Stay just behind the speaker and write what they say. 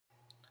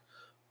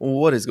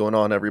What is going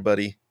on,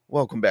 everybody?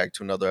 Welcome back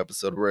to another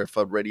episode of Rare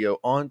Fud Radio.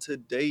 On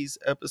today's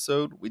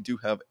episode, we do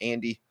have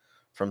Andy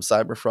from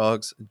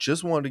Cyberfrogs.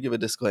 Just wanted to give a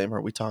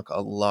disclaimer. We talk a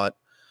lot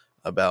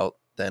about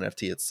the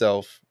NFT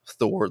itself,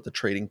 Thor, the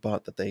trading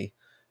bot that they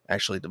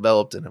actually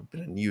developed and have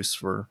been in use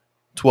for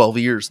 12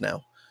 years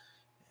now.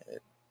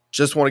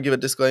 Just want to give a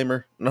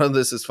disclaimer. None of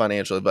this is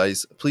financial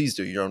advice. Please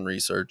do your own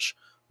research.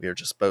 We are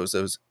just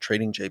bozos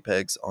trading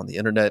JPEGs on the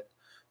internet,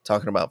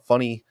 talking about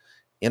funny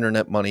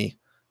internet money.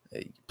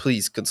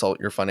 Please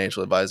consult your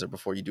financial advisor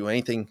before you do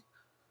anything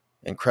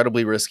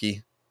incredibly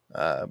risky.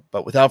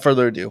 But without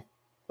further ado,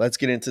 let's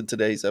get into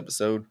today's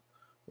episode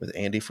with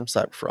Andy from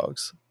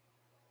Cyberfrogs.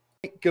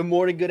 Good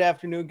morning, good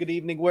afternoon, good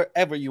evening,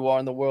 wherever you are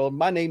in the world.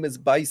 My name is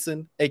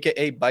Bison,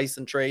 aka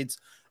Bison Trades,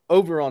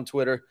 over on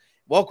Twitter.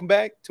 Welcome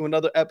back to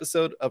another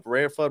episode of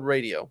Rare Fud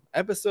Radio,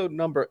 episode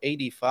number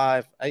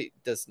 85. It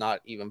does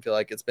not even feel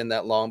like it's been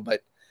that long,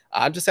 but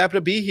I'm just happy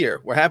to be here.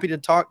 We're happy to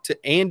talk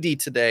to Andy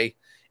today.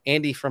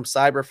 Andy from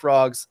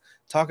Cyberfrogs,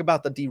 talk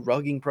about the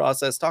derugging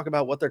process, talk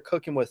about what they're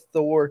cooking with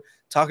Thor,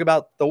 talk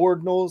about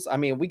Thordinals. I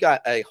mean, we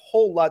got a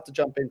whole lot to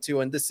jump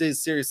into, and this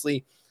is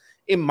seriously,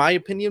 in my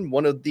opinion,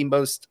 one of the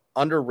most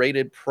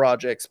underrated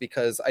projects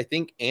because I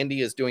think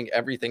Andy is doing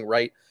everything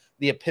right.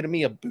 The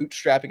epitome of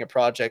bootstrapping a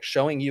project,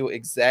 showing you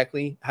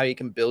exactly how you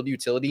can build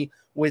utility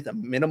with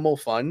minimal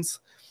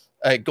funds,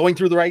 going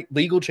through the right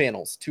legal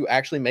channels to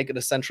actually make it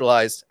a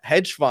centralized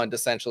hedge fund,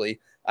 essentially.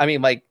 I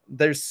mean, like,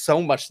 there's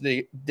so much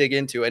to dig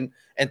into, and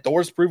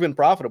Thor's proven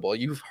profitable.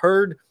 You've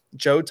heard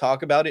Joe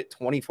talk about it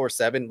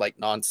 24/7, like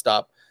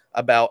nonstop,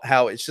 about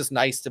how it's just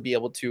nice to be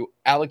able to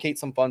allocate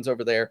some funds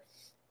over there,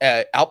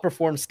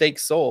 outperform Stake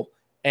Soul,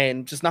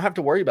 and just not have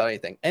to worry about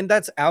anything. And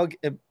that's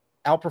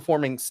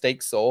outperforming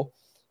Stake Soul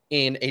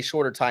in a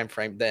shorter time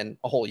frame than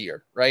a whole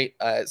year, right?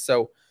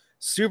 So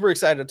super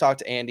excited to talk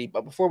to Andy.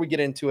 But before we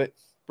get into it,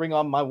 bring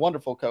on my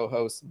wonderful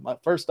co-host.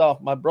 First off,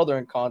 my brother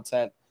in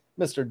content,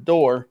 Mr.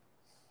 Dor.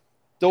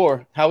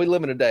 Dor, how we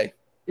living today?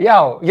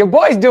 Yo, your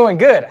boy's doing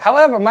good.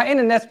 However, my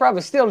internet's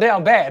probably still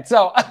down bad.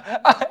 So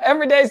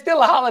every day is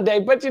still a holiday,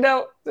 but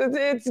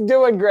it's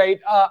doing great.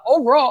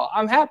 Overall,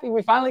 I'm happy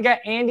we finally got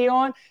Andy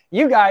on.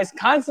 You guys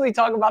constantly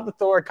talk about the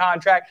Thor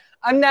contract.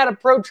 I'm not a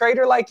pro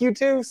trader like you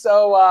two,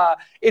 so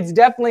it's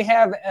definitely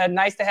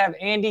nice to have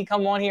Andy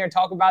come on here and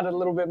talk about it a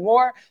little bit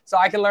more so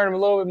I can learn a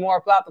little bit more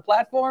about the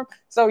platform.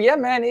 So yeah,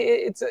 man,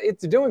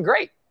 it's doing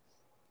great.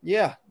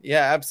 Yeah,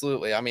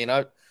 absolutely. I mean,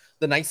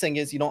 the nice thing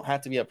is you don't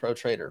have to be a pro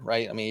trader,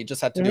 right? I mean, you just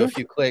have to do a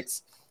few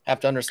clicks, have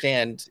to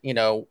understand,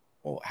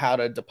 how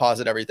to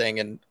deposit everything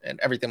and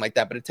everything like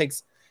that. But it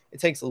takes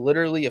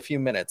literally a few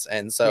minutes.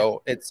 And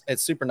so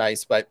it's super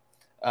nice. But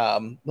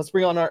let's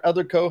bring on our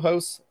other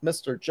co-host,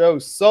 Mr. Joe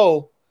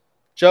Soul.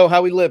 Joe,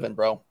 how we living,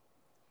 bro?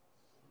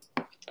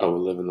 Oh, we're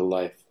living the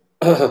life.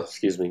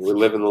 Excuse me. We're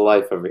living the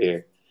life over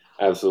here.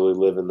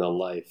 Absolutely living the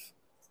life.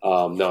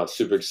 No,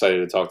 super excited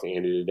to talk to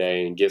Andy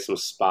today and get some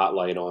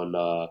spotlight on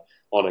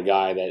a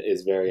guy that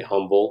is very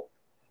humble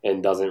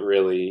and doesn't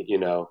really,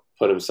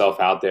 put himself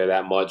out there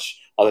that much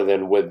other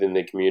than within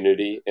the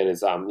community. And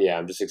it's, I'm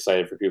just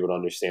excited for people to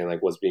understand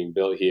like what's being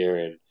built here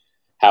and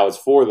how it's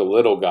for the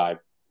little guy,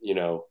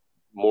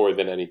 more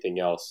than anything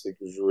else. It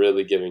was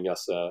really giving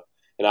us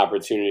an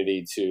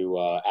opportunity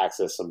to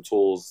access some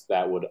tools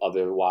that would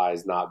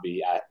otherwise not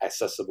be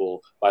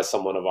accessible by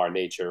someone of our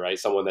nature, right?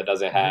 Someone that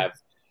doesn't have,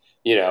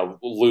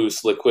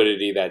 loose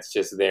liquidity that's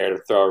just there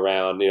to throw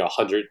around,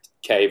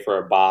 100K for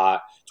a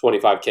bot,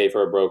 25K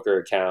for a broker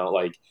account.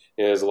 Like,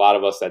 there's a lot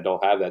of us that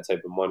don't have that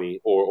type of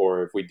money,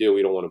 or if we do,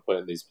 we don't want to put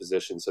in these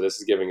positions. So this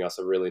is giving us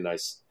a really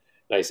nice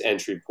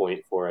entry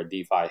point for a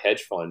DeFi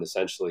hedge fund,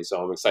 essentially.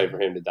 So I'm excited for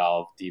him to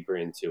delve deeper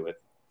into it.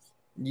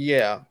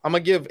 Yeah, I'm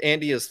going to give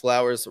Andy his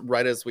flowers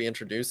right as we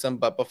introduce him.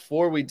 But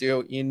before we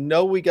do,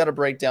 we got to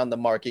break down the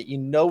market.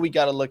 We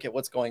got to look at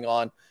what's going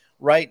on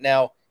right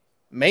now,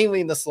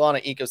 mainly in the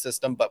Solana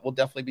ecosystem, but we'll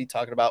definitely be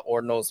talking about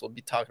Ordinals. We'll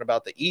be talking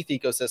about the ETH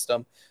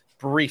ecosystem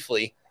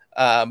briefly.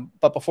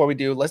 But before we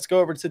do, let's go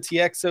over to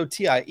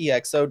tiexo.com.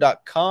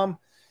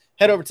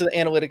 Head over to the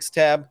analytics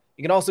tab.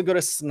 You can also go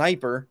to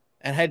Sniper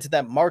and head to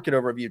that market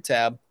overview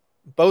tab.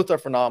 Both are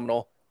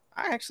phenomenal.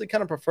 I actually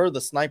kind of prefer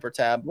the Sniper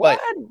tab. What?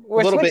 But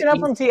we're switching up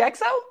from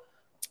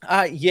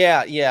TXO?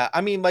 Yeah. I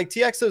mean, like,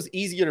 TXO is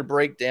easier to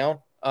break down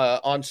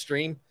on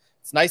stream.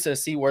 It's nice to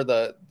see where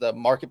the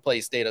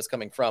marketplace data is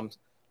coming from.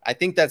 I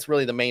think that's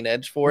really the main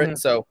edge for it.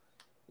 So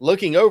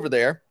looking over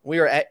there, we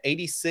are at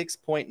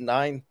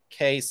 86.9K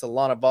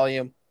Solana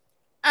volume.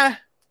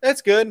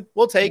 That's good.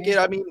 We'll take it.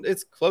 I mean,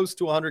 it's close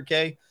to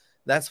 100K.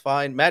 That's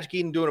fine. Magic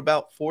Eden doing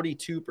about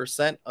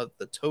 42% of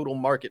the total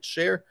market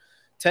share.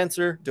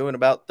 Tensor doing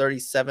about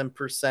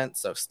 37%.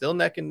 So still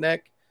neck and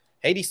neck.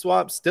 Hades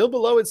Swap still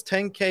below its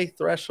 10K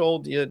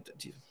threshold.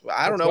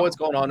 I don't know what's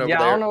going on over there.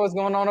 Yeah, I don't know what's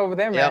going on over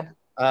there, man.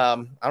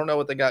 I don't know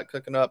what they got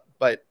cooking up,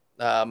 but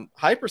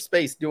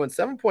Hyperspace doing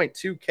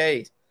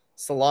 7.2K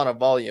Solana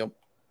volume.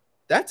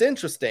 That's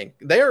interesting.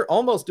 They're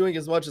almost doing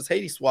as much as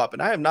Hades Swap,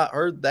 and I have not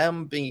heard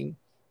them being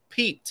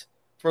peaked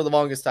for the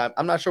longest time.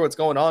 I'm not sure what's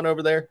going on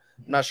over there.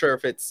 I'm not sure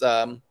if it's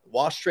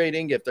wash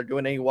trading, if they're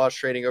doing any wash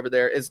trading over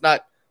there. It's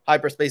not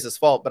Hyperspace's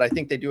fault, but I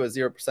think they do a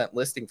 0%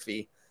 listing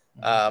fee.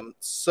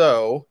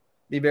 So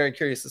be very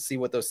curious to see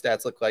what those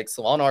stats look like.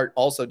 Solana Art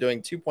also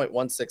doing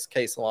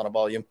 2.16K Solana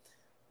volume.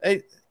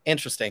 Hey,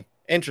 interesting.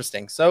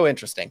 So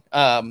interesting.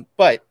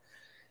 But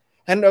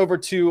heading over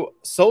to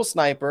Soul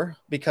Sniper,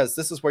 because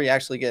this is where you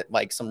actually get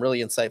like some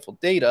really insightful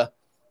data.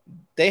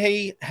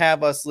 They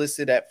have us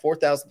listed at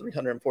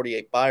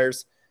 4,348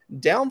 buyers,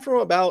 down from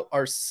about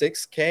our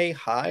 6K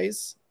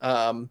highs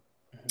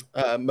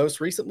most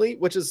recently,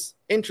 which is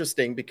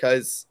interesting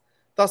because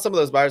I thought some of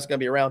those buyers are going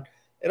to be around.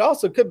 It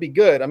also could be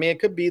good. I mean, it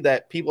could be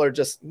that people are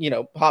just,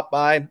 pop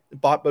by,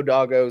 bought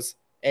Bodagos,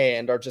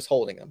 and are just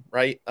holding them,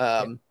 right?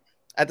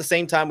 At the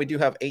same time, we do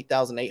have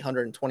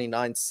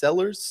 8,829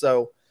 sellers.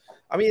 So,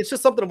 I mean, it's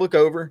just something to look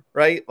over,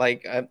 right?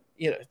 Like,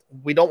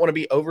 we don't want to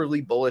be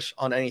overly bullish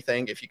on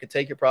anything. If you can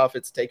take your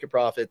profits, take your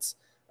profits.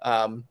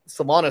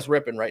 Solana's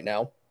ripping right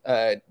now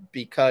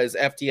because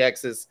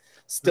FTX is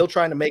still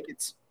trying to make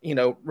its,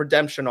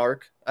 redemption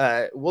arc.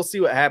 We'll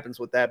see what happens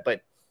with that,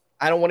 but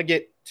I don't want to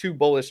get too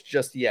bullish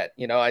just yet.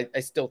 I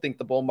still think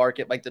the bull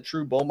market, like the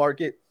true bull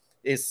market,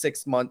 is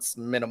 6 months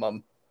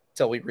minimum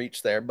till we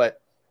reach there.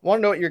 But I want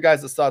to know what your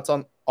guys' thoughts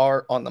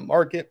are on the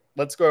market.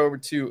 Let's go over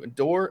to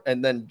Dor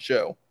and then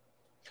Joe.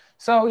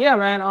 So yeah,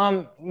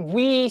 man.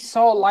 We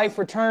saw life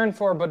return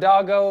for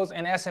Bodagos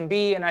and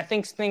SMB, and I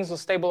think things will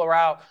stable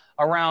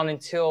around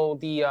until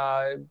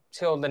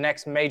the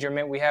next major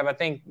mint we have. I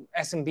think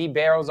SMB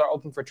barrels are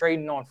open for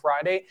trading on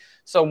Friday.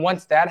 So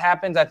once that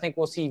happens, I think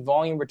we'll see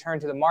volume return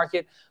to the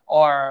market.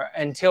 Or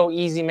until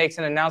Easy makes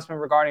an announcement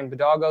regarding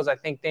Bodagos, I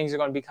think things are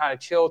going to be kind of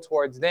chill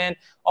towards then.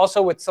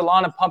 Also with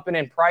Solana pumping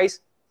in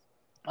price.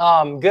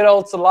 Good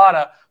old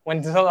Solana,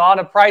 when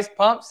Solana price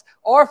pumps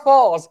or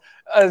falls,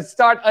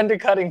 start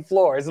undercutting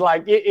floors.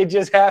 Like it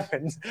just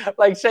happens.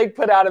 Like Shake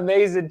put out an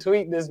amazing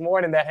tweet this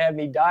morning that had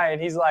me dying.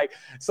 He's like,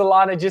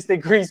 Solana just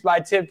increased by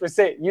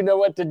 10%. You know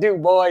what to do,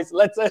 boys.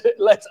 Let's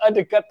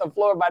undercut the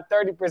floor by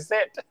 30%.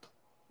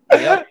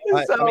 Yep.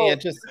 I mean,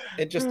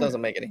 it just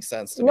doesn't make any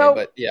sense to me.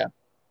 But yeah.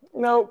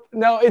 No.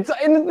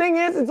 And the thing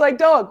is, it's like,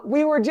 dog,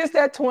 we were just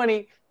at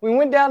 20. We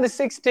went down to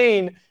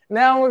 16.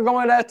 Now we're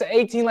going up to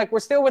 18. Like, we're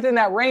still within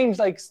that range.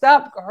 Like,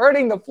 stop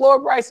hurting the floor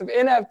price of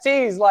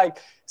NFTs. Like,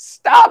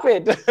 stop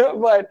it.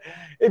 But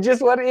it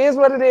just what it is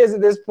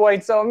at this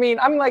point. So, I mean,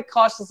 I'm like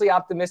cautiously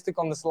optimistic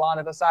on the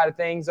Solana side of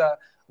things.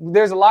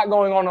 There's a lot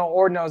going on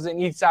Ordinals in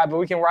each side, but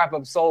we can wrap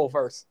up Sol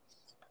first.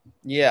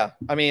 Yeah.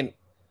 I mean,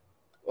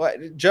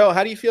 Joe,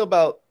 how do you feel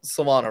about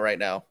Solana right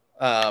now?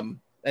 And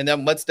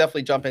then let's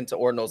definitely jump into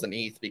Ordinals and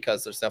ETH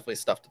because there's definitely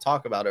stuff to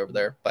talk about over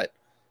there. But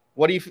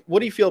what do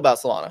you feel about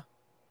Solana?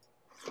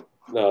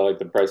 No, like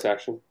the price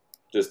action,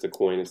 just the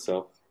coin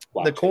itself.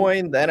 Blockchain. The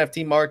coin, the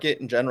NFT market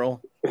in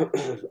general.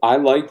 I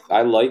like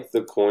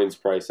the coin's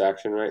price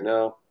action right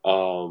now.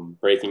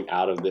 Breaking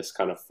out of this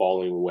kind of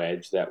falling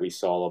wedge that we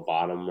saw the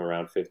bottom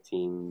around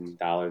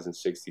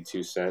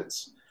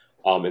 $15.62.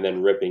 And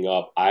then ripping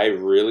up. I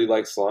really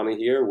like Solana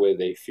here with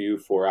a few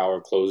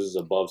 4-hour closes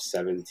above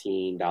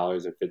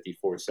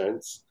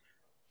 $17.54.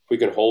 We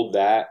can hold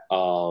that.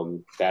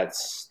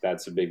 That's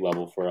a big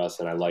level for us,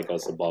 and I like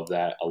us above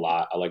that a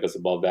lot. I like us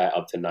above that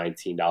up to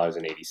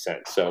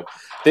 $19.80. So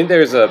I think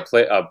there's a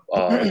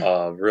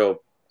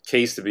real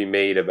case to be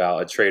made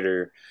about a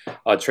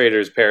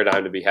trader's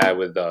paradigm to be had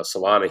with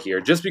Solana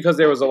here, just because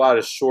there was a lot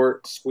of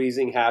short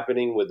squeezing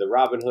happening with the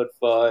Robinhood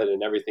FUD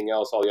and everything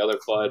else, all the other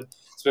FUD.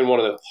 It's been one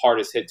of the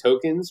hardest hit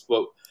tokens,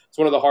 but it's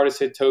one of the hardest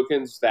hit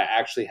tokens that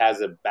actually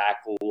has a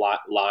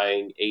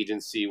backlying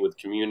agency with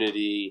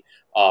community,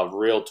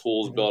 real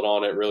tools built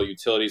on it, real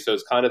utility. So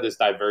it's kind of this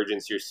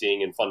divergence you're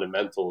seeing in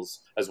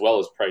fundamentals as well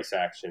as price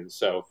action.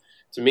 So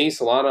to me,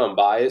 Solana, I'm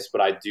biased, but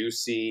I do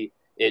see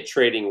it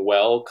trading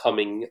well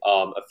coming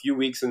a few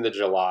weeks into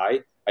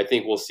July. I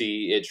think we'll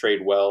see it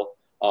trade well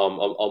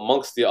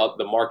amongst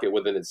the market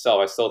within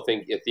itself. I still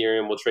think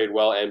Ethereum will trade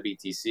well and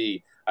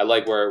BTC. I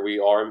like where we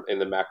are in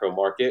the macro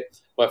market.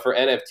 But for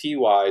NFT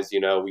wise,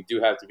 we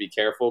do have to be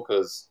careful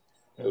because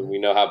we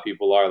know how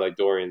people are, like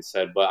Dorian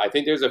said. But I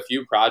think there's a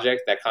few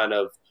projects that kind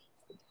of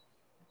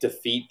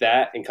defeat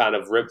that and kind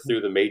of rip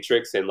through the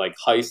matrix. And like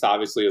Heist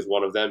obviously is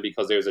one of them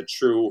because there's a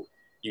true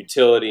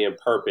utility and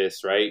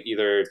purpose, right?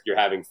 Either you're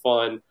having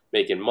fun,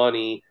 making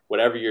money,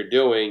 whatever you're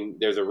doing,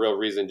 there's a real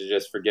reason to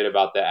just forget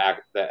about the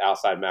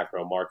outside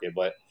macro market.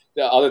 But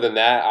other than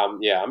that,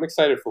 I'm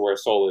excited for where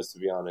Sol is, to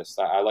be honest.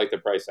 I like the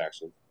price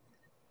action.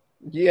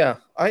 Yeah,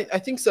 I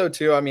think so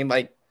too. I mean,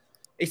 like,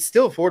 it's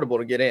still affordable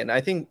to get in.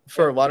 I think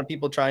for a lot of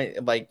people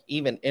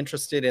even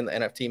interested in the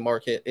NFT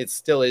market, it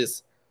still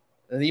is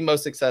the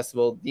most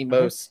accessible, the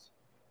most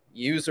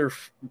user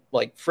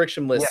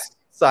frictionless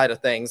side of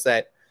things.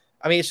 That,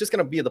 I mean, it's just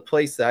going to be the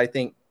place that I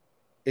think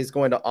is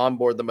going to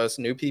onboard the most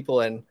new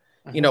people. And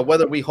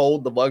whether we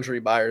hold the luxury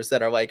buyers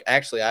that are like,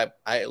 actually, I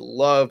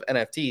love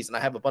NFTs and I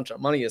have a bunch of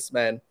money to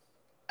spend.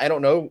 I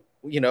don't know,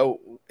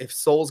 if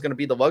Sol's going to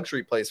be the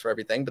luxury place for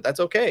everything, but that's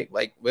okay.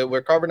 Like,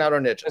 we're carving out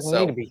our niches. Doesn't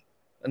need to be.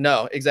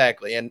 No,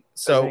 exactly. And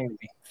so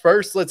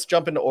first, let's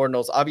jump into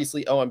ordinals.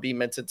 Obviously, OMB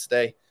minted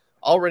today,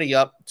 already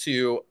up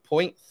to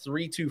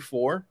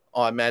 0.324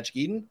 on Magic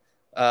Eden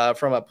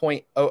from a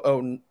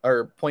 0.00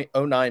 or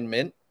 0.09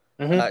 mint.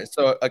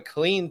 So a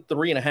clean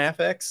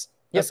 3.5x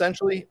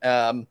essentially.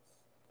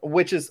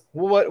 Which is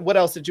what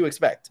else did you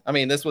expect? I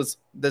mean, this was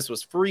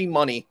free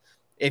money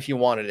if you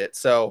wanted it.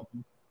 So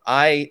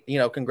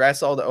congrats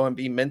to all the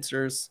OMB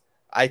minters.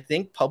 I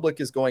think public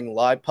is going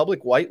live.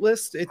 Public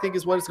whitelist, I think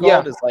is what it's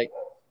called. Is like,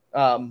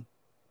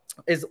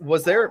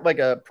 was there like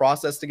a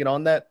process to get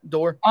on that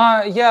door?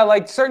 Yeah,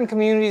 like certain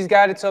communities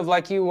got it. So if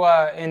like you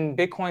in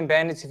Bitcoin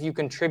Bandits, if you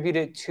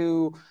contributed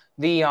to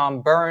the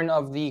burn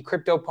of the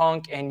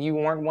CryptoPunk and you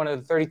weren't one of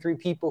the 33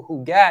 people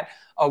who got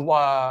a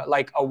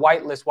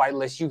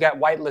whitelist, you got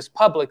whitelist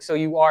public. So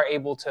you are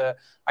able to,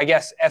 I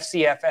guess,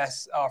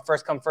 FCFS,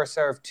 first come, first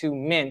serve, to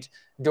mint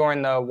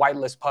during the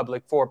whitelist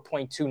public for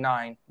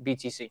 0.29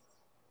 BTC.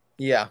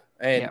 Yeah.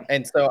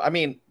 And so, I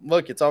mean,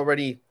 look, it's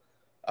already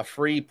a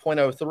free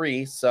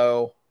 0.03.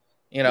 So,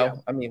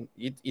 I mean,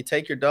 you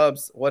take your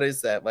dubs. What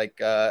is that? Like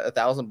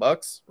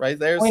 $1,000 right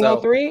there.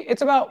 0.03.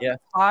 It's about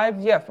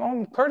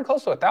pretty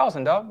close to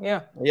 1,000, dog.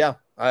 Yeah. Yeah.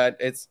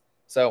 It's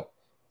so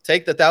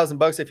take the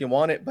 $1,000 if you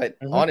want it. But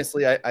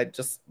honestly, I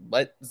just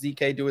let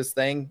ZK do his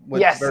thing.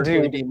 Would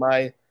virtually be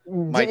my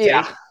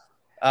take.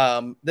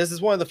 This is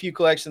one of the few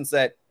collections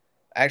that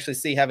I actually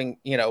see having,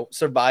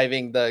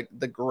 surviving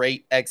the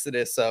great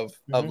exodus of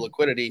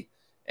liquidity,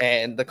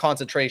 and the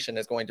concentration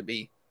is going to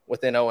be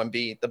within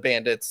OMB, the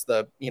bandits,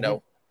 the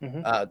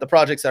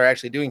projects that are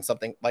actually doing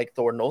something like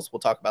Thornals. We'll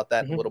talk about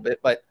that in a little bit.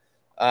 But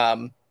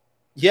I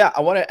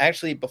want to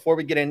actually, before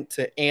we get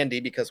into Andy,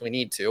 because we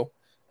need to,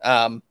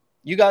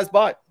 you guys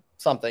bought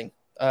something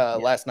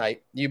last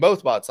night. You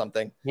both bought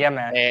something. Yeah,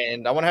 man.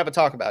 And I want to have a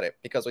talk about it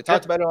because we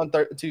talked about it on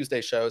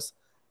Tuesday shows.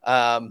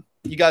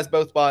 You guys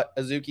both bought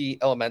Azuki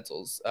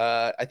Elementals.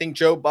 I think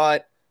Joe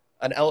bought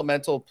an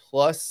Elemental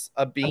plus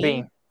a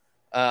beam.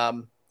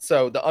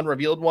 So the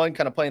unrevealed one,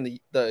 kind of playing the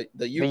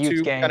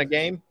YouTube kind of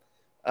game.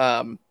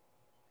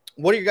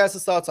 What are your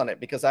guys' thoughts on it?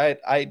 Because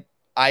I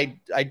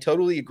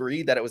totally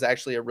agree that it was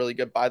actually a really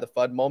good buy the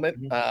FUD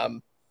moment.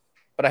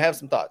 But I have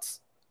some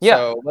thoughts. Yeah.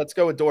 So let's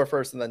go with Dor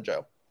first and then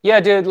Joe. Yeah,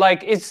 dude,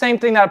 like it's the same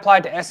thing that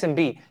applied to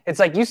SMB. It's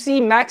like you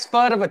see max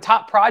FUD of a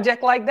top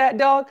project like that,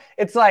 dog.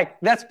 It's like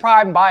that's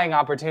prime buying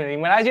opportunity.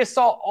 When I just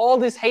saw all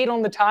this hate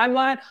on the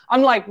timeline,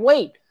 I'm like,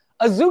 wait,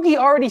 Azuki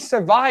already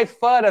survived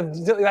FUD of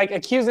like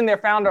accusing their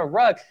founder of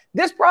rug.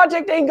 This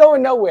project ain't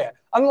going nowhere.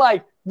 I'm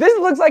like, this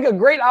looks like a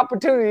great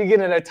opportunity to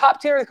get in a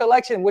top tier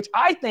collection, which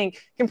I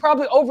think can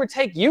probably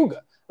overtake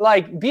Yuga.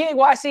 Like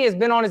BAYC has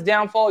been on his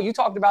downfall. You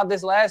talked about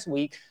this last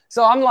week.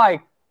 So I'm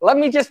like, let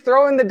me just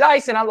throw in the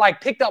dice. And I'm like,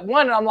 picked up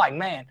one and I'm like,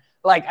 man,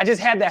 like I just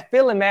had that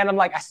feeling, man. I'm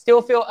like, I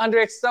still feel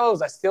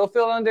underexposed.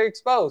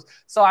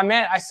 So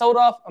I sold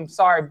off. I'm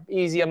sorry,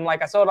 Easy. I'm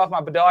like, I sold off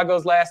my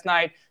Bodagos last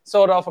night,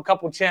 sold off a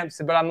couple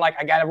chimps, but I'm like,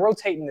 I got to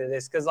rotate into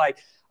this because like,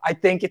 I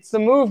think it's the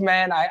move,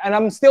 man. And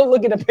I'm still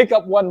looking to pick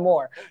up one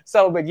more.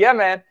 So, but yeah,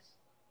 man.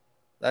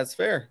 That's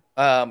fair.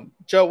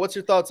 Joe, what's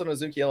your thoughts on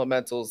Azuki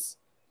Elementals?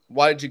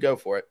 Why did you go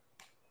for it?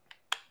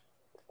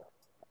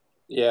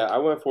 Yeah, I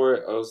went for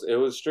it. It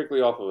was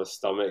strictly off of a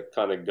stomach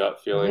kind of gut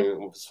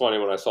feeling. It's funny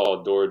when I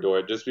saw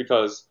Door just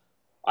because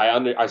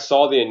I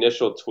saw the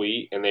initial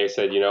tweet and they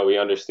said, we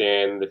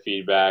understand the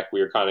feedback. We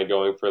were kind of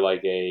going for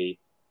like a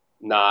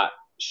not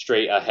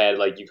straight ahead,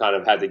 like you kind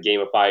of had to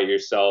gamify it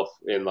yourself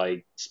in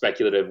like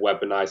speculative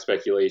weaponized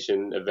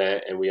speculation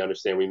event, and we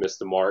understand we missed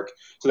the mark.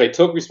 So they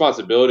took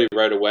responsibility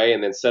right away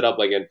and then set up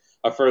like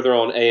a further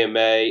on AMA,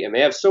 and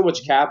they have so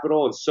much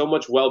capital and so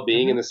much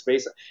well-being in the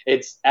space.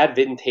 It's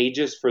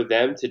advantageous for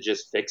them to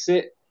just fix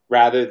it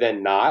rather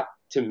than not,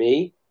 to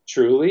me,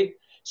 truly.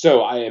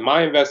 So in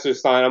my investor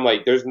sign, I'm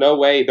like, there's no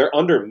way they're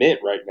under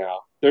mint right now.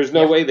 There's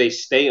no way they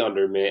stay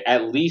under mint.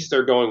 At least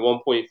they're going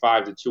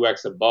 1.5 to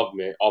 2x above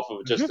mint off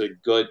of just a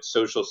good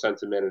social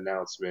sentiment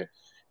announcement.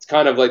 It's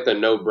kind of like the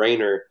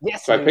no-brainer.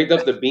 Yes, so I picked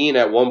up the bean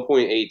at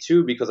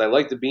 1.82 because I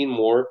like the bean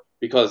more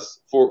because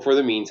for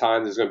the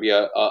meantime, there's going to be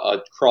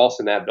a cross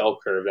in that bell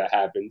curve that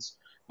happens.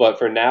 But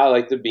for now, I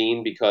like the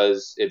bean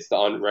because it's the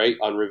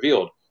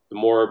unrevealed. The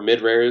more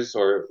mid-rares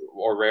or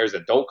rares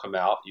that don't come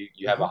out,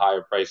 you have a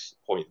higher price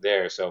point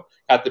there. So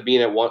got the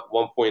bean at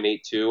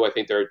 1.82. I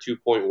think they're at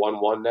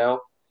 2.11 now.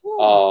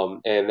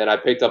 And then I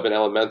picked up an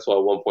elemental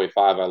at 1.5.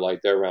 I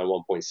like they're around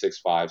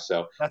 1.65.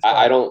 So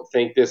I don't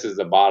think this is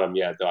the bottom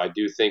yet, though. I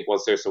do think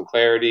once there's some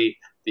clarity,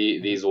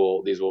 these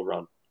will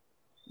run.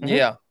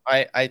 Yeah,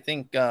 I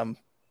think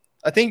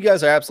you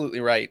guys are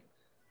absolutely right,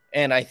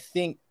 and I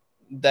think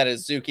that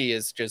Azuki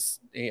is just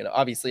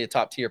obviously a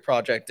top tier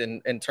project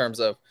in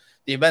terms of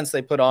the events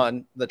they put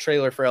on. The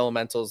trailer for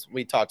Elementals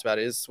we talked about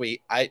is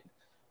sweet.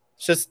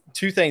 Just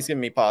two things giving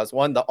me pause.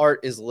 One, the art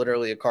is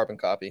literally a carbon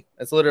copy.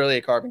 It's literally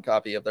a carbon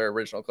copy of their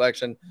original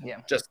collection. Yeah.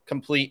 Just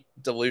complete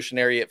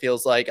delusionary, it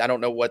feels like. I don't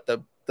know what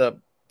the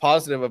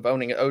positive of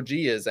owning an OG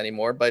is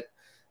anymore. But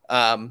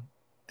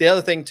the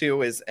other thing,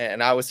 too, is,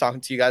 and I was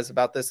talking to you guys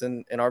about this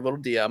in our little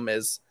DM,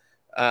 is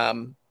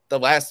the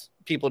last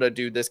people to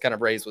do this kind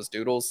of raise was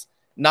Doodles.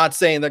 Not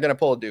saying they're going to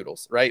pull a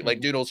Doodles, right?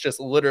 Like Doodles just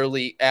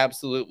literally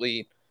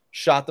absolutely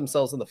shot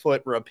themselves in the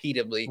foot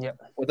repeatedly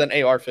with an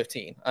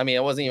AR-15. I mean,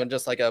 it wasn't even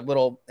just like a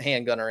little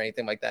handgun or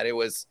anything like that. It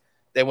was,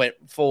 they went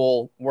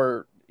full,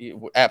 we're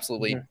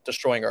absolutely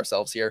destroying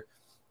ourselves here.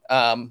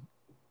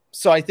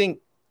 So I think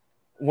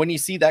when you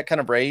see that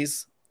kind of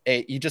raise,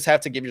 you just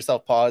have to give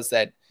yourself pause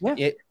that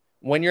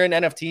when you're in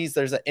NFTs,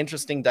 there's an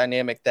interesting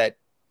dynamic that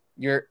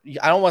I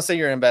don't want to say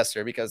you're an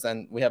investor because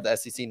then we have the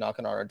SEC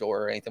knocking on our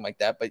door or anything like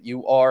that, but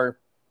you are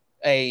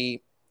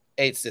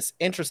it's this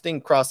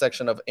interesting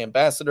cross-section of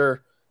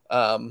ambassador,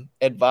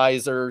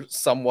 advisor,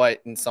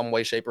 somewhat in some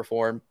way, shape, or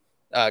form,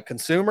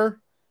 consumer,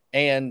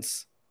 and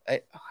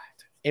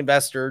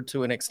investor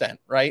to an extent,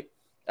 right?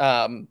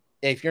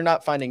 If you're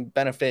not finding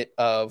benefit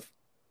of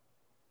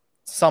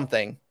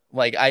something,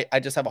 like I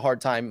just have a hard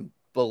time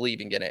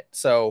believing in it.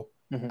 So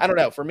I don't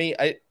know. For me,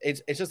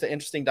 it's just an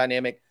interesting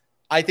dynamic.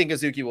 I think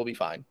Azuki will be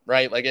fine,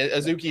 right? Like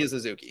Azuki is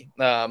Azuki,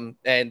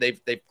 and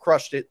they've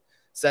crushed it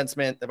since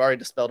Mint. They've already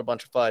dispelled a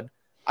bunch of FUD.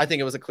 I think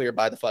it was a clear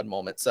buy the FUD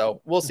moment.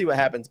 So we'll see what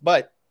happens.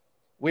 But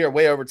we are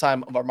way over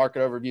time of our market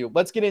overview.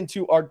 Let's get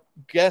into our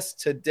guest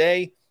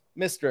today,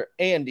 Mr.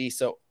 Andy.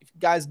 So if you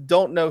guys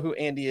don't know who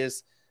Andy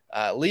is,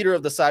 leader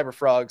of the Cyber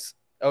Frogs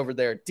over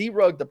there,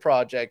 derugged the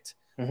project,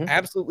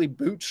 absolutely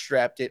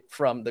bootstrapped it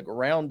from the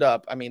ground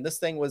up. I mean, this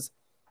thing was,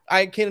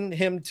 I akin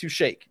him to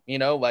shake, you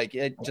know, like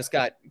it just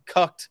got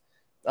cucked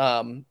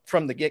from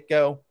the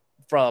get-go,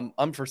 from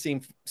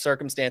unforeseen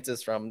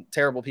circumstances, from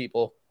terrible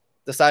people,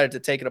 decided to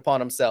take it upon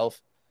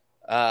himself,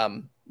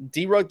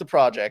 derugged the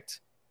project,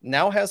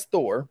 now has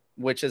Thor,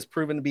 which has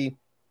proven to be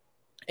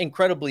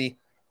incredibly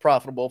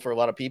profitable for a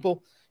lot of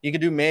people. You can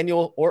do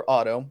manual or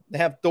auto. They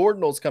have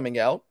Thordinals coming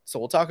out, so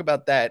we'll talk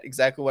about that,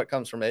 exactly what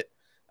comes from it.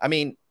 I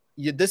mean,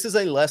 this is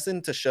a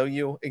lesson to show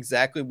you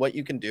exactly what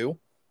you can do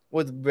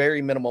with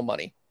very minimal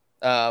money.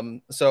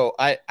 So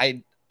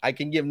I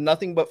can give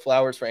nothing but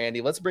flowers for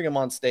Andy. Let's bring him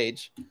on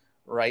stage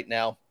right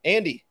now.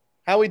 Andy,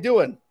 how we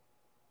doing?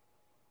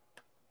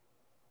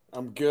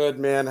 I'm good,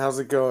 man. How's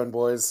it going,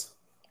 boys?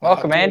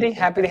 Welcome, Andy.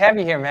 Happy to have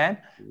you here, man.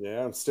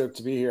 Yeah, I'm stoked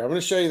to be here. I'm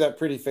going to show you that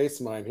pretty face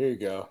of mine. Here you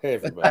go. Hey,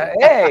 everybody.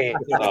 Hey,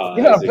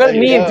 you know, put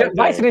me and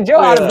Bison and Joe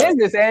out of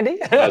business, Andy.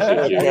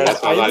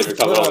 That's why I'm not even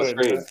coming on the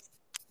screen.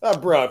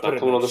 Bro, I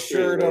put a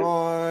shirt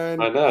on.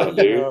 I know,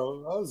 dude.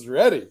 I was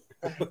ready.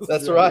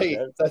 That's right.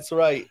 That's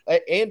right.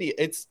 Andy,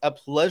 it's a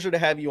pleasure to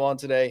have you on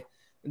today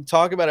and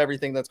talk about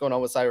everything that's going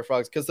on with Cyber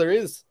Frogs, because there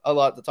is a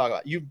lot to talk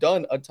about. You've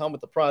done a ton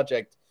with the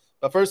project,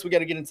 but first we got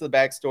to get into the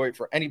backstory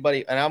for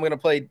anybody. And I'm going to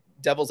play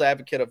devil's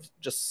advocate of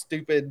just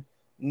stupid,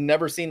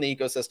 never seen the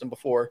ecosystem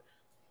before.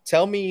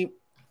 Tell me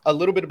a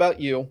little bit about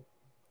you,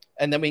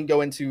 and then we can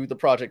go into the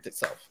project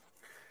itself.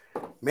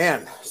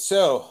 Man,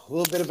 so a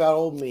little bit about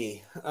old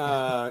me.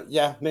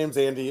 Name's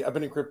Andy. I've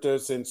been in crypto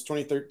since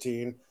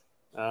 2013.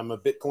 I'm a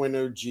Bitcoin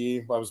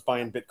OG. I was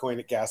buying Bitcoin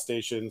at gas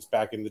stations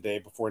back in the day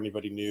before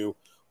anybody knew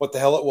what the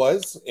hell it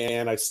was.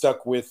 And I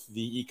stuck with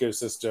the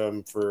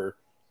ecosystem for,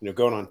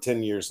 going on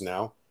 10 years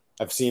now.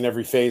 I've seen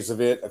every phase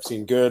of it. I've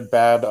seen good,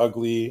 bad,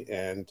 ugly,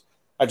 and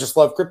I just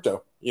love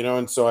crypto,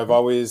 and so I've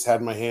always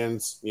had my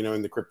hands,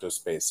 in the crypto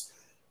space.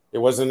 It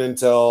wasn't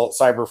until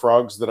Cyber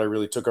Frogs that I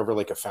really took over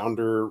like a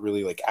founder,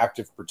 really like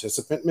active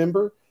participant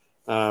member.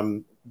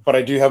 But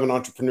I do have an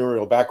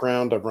entrepreneurial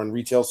background. I've run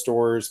retail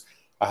stores.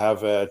 I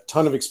have a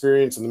ton of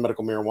experience in the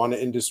medical marijuana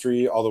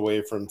industry, all the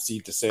way from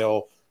seed to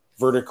sale,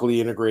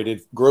 vertically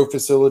integrated grow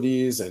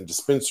facilities and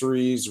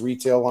dispensaries,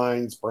 retail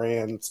lines,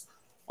 brands,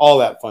 all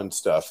that fun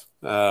stuff.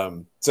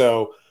 And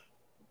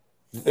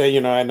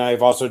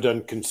I've also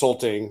done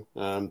consulting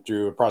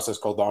through a process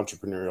called the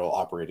Entrepreneurial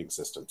Operating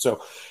System.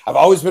 So I've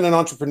always been an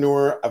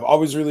entrepreneur. I've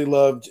always really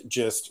loved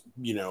just,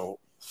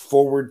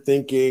 forward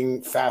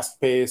thinking,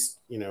 fast paced,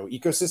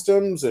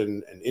 ecosystems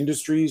and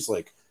industries.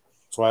 Like,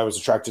 that's why I was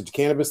attracted to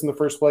cannabis in the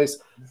first place.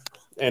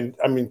 And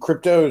I mean,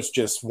 crypto is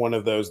just one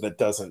of those that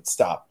doesn't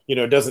stop,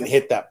 it doesn't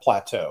hit that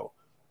plateau,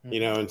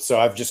 and so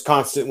I've just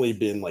constantly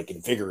been like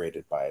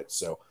invigorated by it.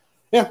 So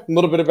yeah, a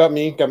little bit about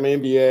me. Got my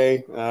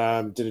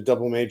MBA, did a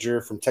double major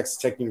from Texas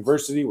Tech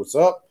University. What's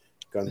up?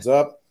 Guns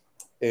up.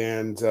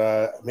 And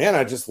man,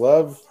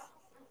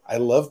 I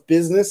love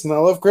business and I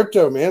love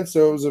crypto, man.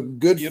 So it was a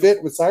good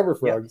fit with Cyber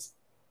Frogs.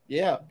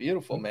 Yeah,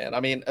 beautiful, man. I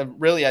mean,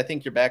 really, I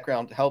think your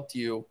background helped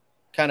you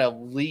kind of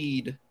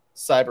lead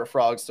Cyber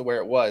Frogs to where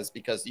it was,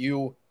 because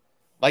you,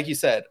 like you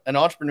said, an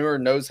entrepreneur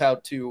knows how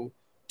to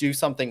do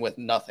something with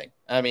nothing.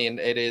 I mean,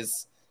 it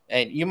is.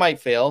 And you might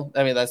fail.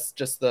 I mean, that's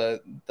just the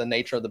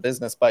nature of the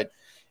business. But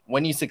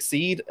when you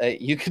succeed,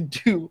 you can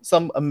do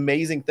some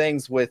amazing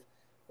things with,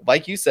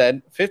 like you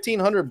said,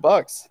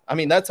 $1,500. I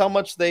mean, that's how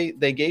much they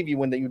gave you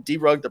when you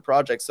derugged the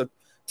project. So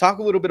talk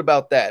a little bit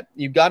about that.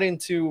 You got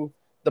into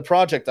the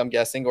project, I'm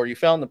guessing, or you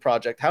found the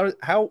project.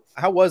 How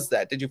was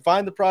that? Did you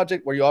find the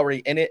project? Were you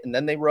already in it and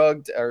then they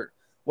rugged, or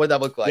what did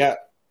that look like? Yeah.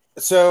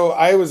 So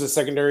I was a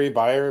secondary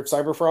buyer of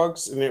Cyber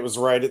Frogs, and it was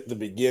right at the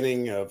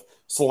beginning of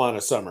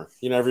Solana summer.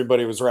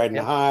 Everybody was riding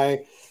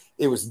high.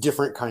 It was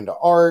different kind of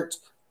art.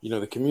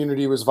 the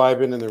community was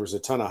vibing and there was a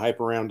ton of hype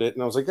around it.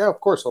 And I was like, yeah, of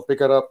course, I'll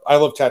pick it up. I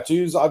love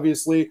tattoos,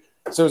 obviously.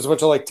 So it was a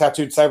bunch of like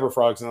tattooed cyber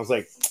frogs. And I was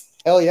like,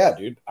 hell yeah,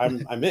 dude,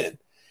 I'm in.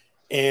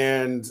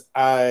 And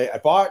I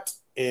bought,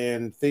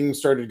 and things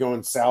started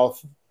going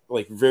south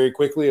like very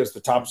quickly as the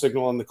top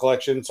signal in the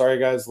collection. Sorry,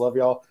 guys. Love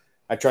y'all.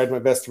 I tried my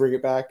best to bring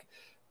it back.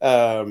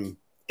 And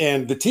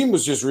the team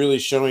was just really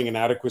showing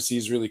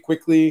inadequacies really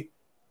quickly.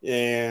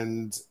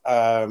 And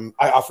I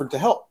offered to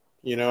help.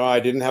 I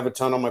didn't have a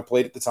ton on my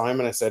plate at the time.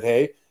 And I said,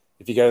 hey,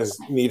 if you guys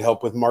need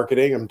help with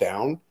marketing, I'm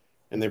down.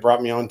 And they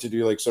brought me on to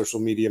do like social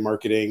media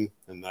marketing.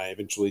 And I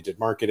eventually did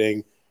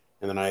marketing.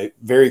 And then I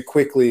very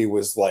quickly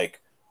was like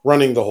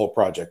running the whole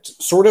project,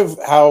 sort of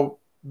how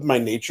my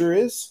nature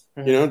is,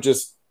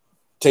 just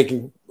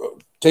taking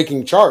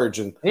charge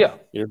and,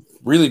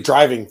 really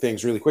driving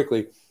things really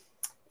quickly.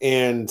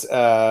 And,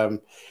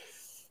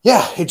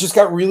 it just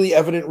got really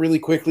evident really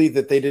quickly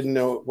that they didn't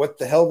know what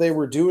the hell they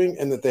were doing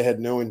and that they had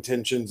no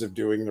intentions of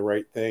doing the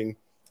right thing.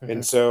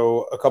 And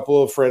so a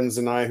couple of friends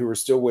and I who are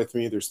still with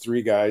me, there's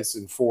 3 guys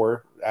and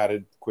 4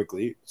 added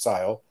quickly,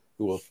 Sile,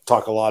 who we'll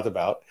talk a lot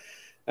about.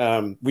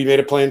 We made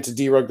a plan to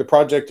derug the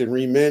project and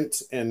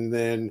remint and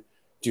then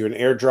do an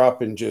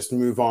airdrop and just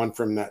move on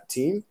from that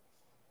team.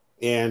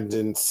 And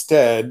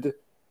instead,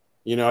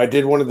 I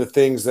did one of the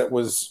things that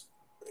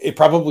it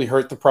probably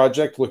hurt the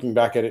project looking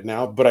back at it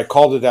now, but I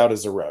called it out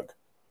as a rug.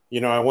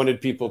 I wanted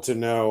people to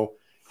know,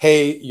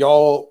 hey,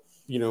 y'all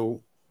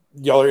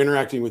are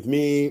interacting with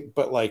me,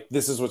 but like,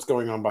 this is what's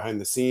going on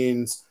behind the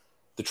scenes.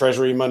 The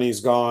treasury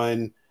money's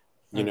gone.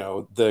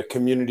 The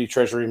community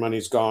treasury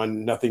money's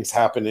gone. Nothing's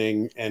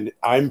happening. And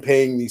I'm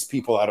paying these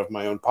people out of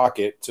my own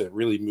pocket to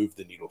really move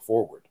the needle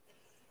forward.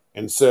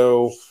 And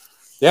so,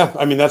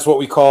 that's what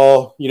we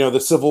call, the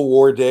Civil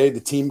War day. The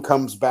team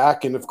comes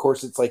back. And of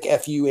course it's like,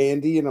 F you,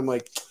 Andy. And I'm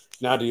like,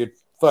 nah, dude,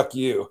 fuck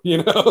you,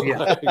 and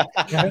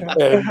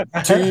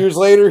 2 years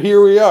later,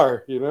 here we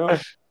are,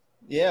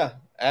 Yeah,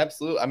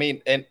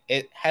 absolutely. And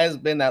it has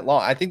been that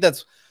long. I think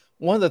that's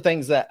one of the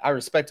things that I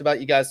respect about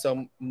you guys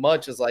so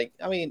much is like,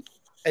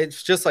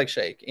 it's just like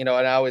Shake, and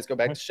I always go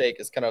back to Shake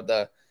as kind of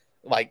the,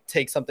 like,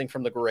 take something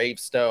from the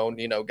gravestone,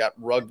 got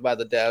rugged by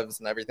the devs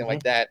and everything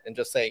like that. And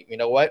just say, you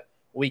know what,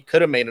 we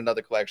could have made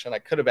another collection. I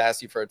could have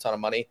asked you for a ton of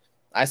money.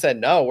 I said,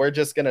 no, we're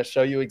just going to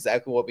show you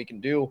exactly what we can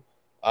do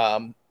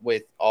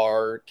with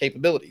our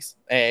capabilities.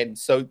 And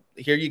so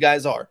here you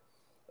guys are.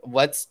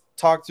 Let's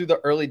talk through the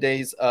early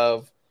days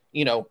of,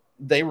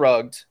 they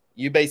rugged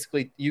you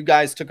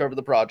guys took over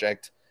the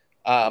project.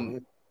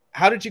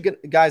 How did you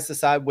guys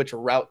decide which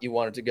route you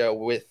wanted to go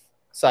with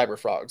Cyber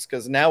Frogs?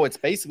 Because now it's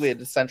basically a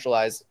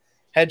decentralized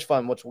hedge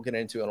fund, which we'll get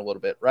into in a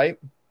little bit, right?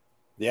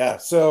 Yeah.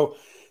 So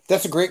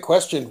that's a great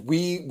question.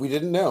 We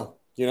didn't know.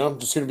 I'm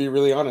just going to be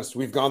really honest.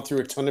 We've gone through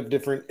a ton of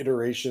different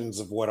iterations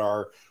of what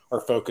our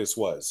focus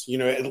was,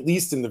 at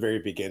least in the very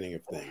beginning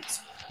of things.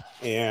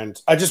 And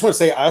I just want to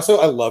say, I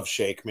love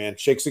Shake, man.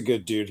 Shake's a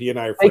good dude. He and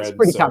I are friends. Shake's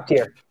pretty top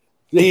tier.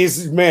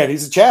 He's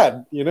a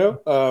Chad,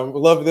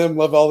 love them,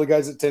 love all the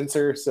guys at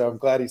Tensor. So I'm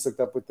glad he's hooked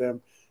up with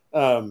them.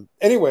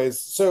 Anyways,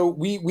 so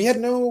we had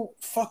no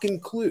fucking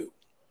clue.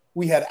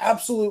 We had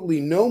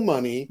absolutely no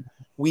money.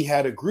 We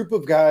had a group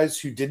of guys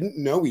who didn't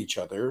know each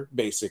other,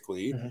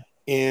 basically.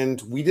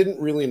 And we didn't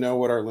really know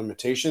what our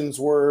limitations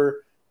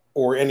were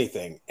or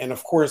anything. And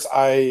of course,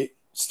 I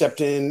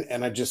stepped in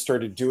and I just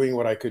started doing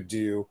what I could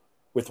do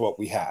with what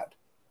we had,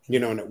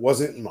 and it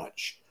wasn't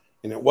much.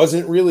 And it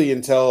wasn't really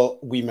until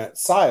we met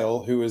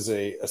Sile, who is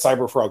a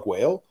cyber frog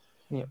whale.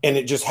 Yeah. And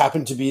it just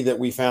happened to be that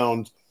we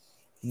found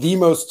the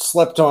most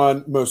slept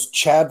on, most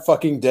Chad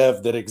fucking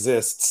dev that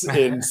exists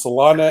in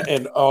Solana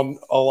and on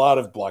a lot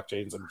of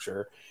blockchains, I'm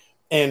sure.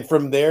 And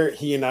from there,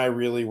 he and I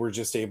really were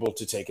just able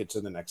to take it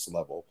to the next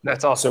level.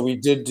 That's awesome. So we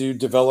did do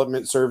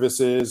development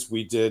services.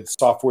 We did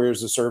software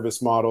as a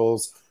service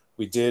models.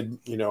 We did,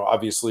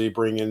 obviously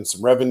bring in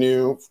some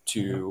revenue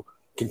to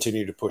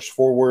continue to push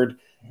forward.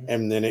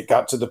 And then it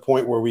got to the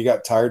point where we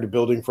got tired of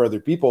building for other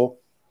people.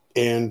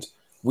 And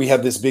we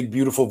had this big,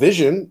 beautiful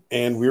vision.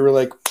 And we were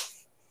like,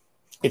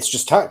 it's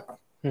just time,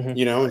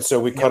 And so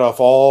we cut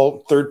off all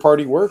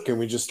third-party work and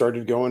we just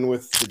started going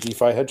with the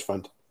DeFi hedge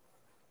fund.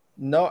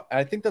 No,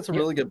 I think that's a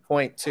really good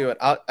point too.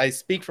 And I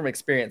speak from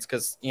experience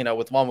because,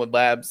 with Longwood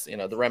Labs,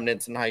 the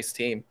Remnants and Heist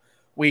team,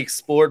 we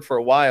explored for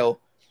a while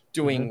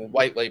doing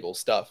white label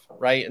stuff,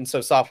 right? And so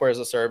software as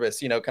a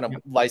service, kind of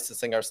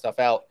licensing our stuff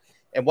out.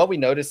 And what we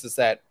noticed is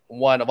that,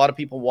 one, a lot of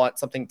people want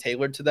something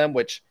tailored to them,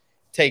 which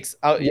takes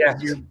out.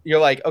 You're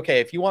like,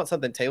 okay, if you want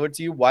something tailored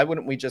to you, why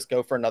wouldn't we just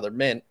go for another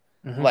mint?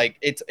 Like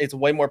it's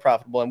way more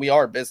profitable, and we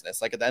are a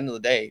business. Like at the end of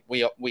the day,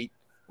 we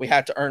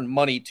have to earn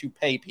money to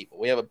pay people.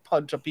 We have a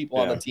bunch of people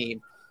on the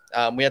team.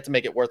 We have to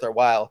make it worth our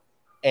while.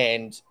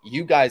 And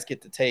you guys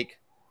get to take,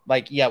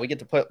 we get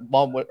to put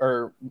Longwood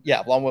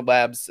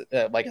Labs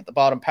like at the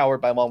bottom,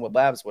 powered by Longwood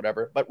Labs,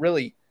 whatever. But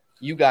really,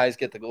 you guys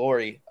get the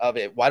glory of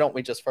it. Why don't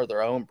we just further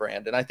our own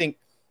brand? And I think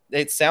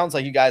it sounds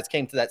like you guys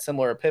came to that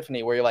similar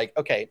epiphany where you're like,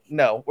 okay,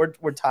 no,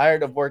 we're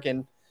tired of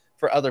working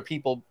for other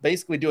people,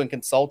 basically doing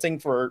consulting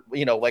for,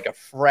 like a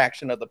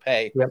fraction of the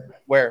pay.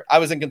 Yep. Where I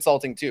was in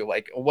consulting too.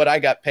 Like what I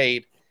got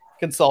paid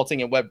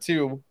consulting in Web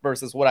 2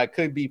 versus what I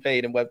could be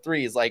paid in Web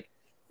 3 is like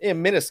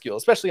minuscule,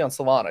 especially on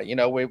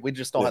Solana. We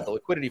just don't have the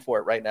liquidity for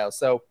it right now.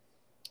 So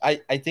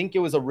I think it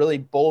was a really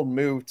bold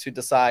move to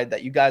decide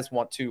that you guys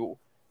want to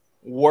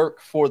work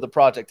for the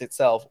project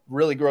itself,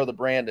 really grow the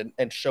brand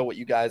and show what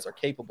you guys are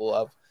capable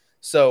of.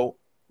 So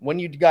when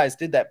you guys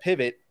did that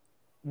pivot,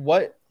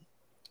 what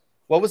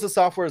was the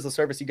software as a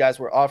service you guys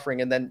were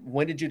offering? And then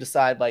when did you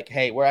decide like,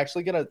 hey, we're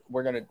going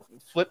to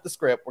flip the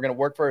script. We're going to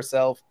work for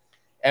ourselves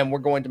and we're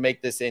going to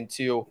make this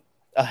into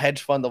a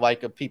hedge fund the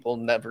like of people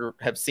never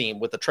have seen,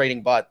 with a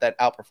trading bot that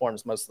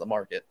outperforms most of the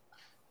market?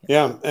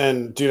 Yeah.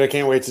 And dude, I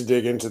can't wait to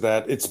dig into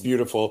that. It's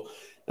beautiful.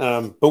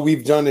 But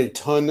we've done a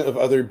ton of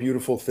other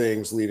beautiful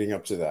things leading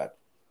up to that,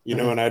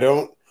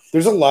 and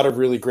there's a lot of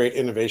really great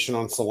innovation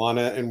on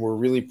Solana, and we're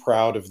really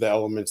proud of the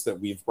elements that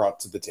we've brought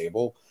to the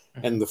table.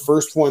 And the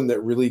first one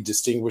that really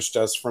distinguished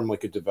us from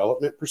like a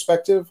development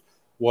perspective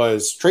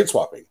was trade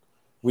swapping.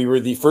 We were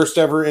the first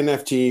ever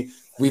NFT.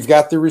 We've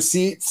got the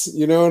receipts,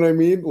 you know what I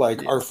mean?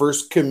 Like our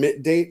first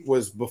commit date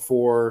was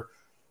before,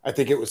 I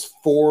think it was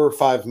 4 or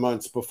 5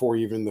 months before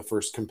even the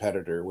first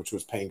competitor, which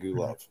was Pangu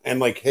Love.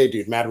 And like, hey,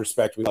 dude, mad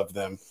respect. We love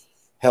them.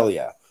 Hell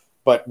yeah.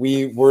 But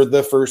we were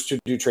the first to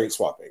do trade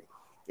swapping.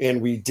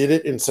 And we did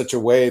it in such a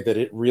way that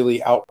it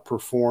really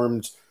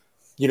outperformed,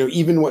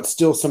 even what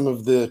still some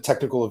of the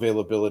technical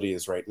availability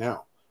is right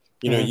now.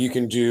 You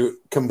can do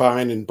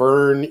combine and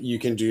burn. You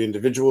can do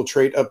individual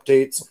trait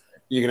updates.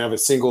 You can have a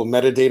single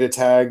metadata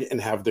tag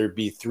and have there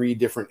be 3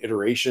 different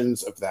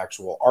iterations of the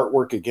actual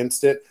artwork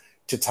against it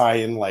to tie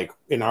in, like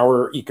in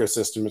our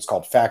ecosystem, it's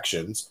called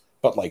factions,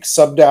 but like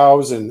sub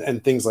DAOs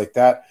and things like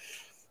that,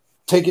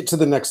 take it to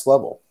the next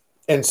level.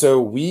 And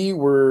so we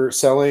were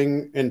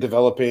selling and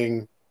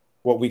developing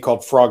what we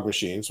called frog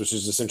machines, which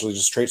is essentially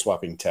just trait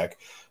swapping tech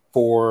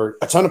for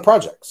a ton of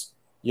projects,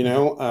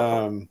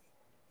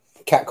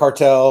 Cat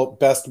Cartel,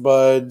 Best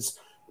Buds,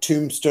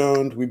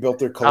 Tombstone. We built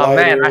their collider. Oh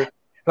man,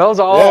 those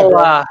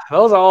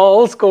are all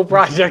old school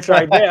projects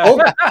right there.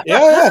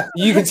 Yeah.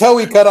 You can tell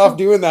we cut off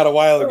doing that a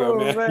while ago,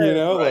 man.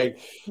 Right.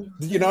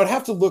 I'd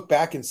have to look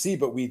back and see,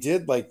 but we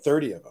did like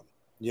 30 of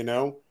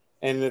them,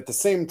 and at the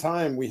same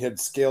time we had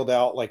scaled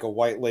out like a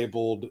white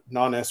labeled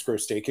non-escrow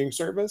staking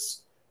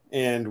service.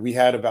 And we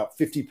had about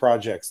 50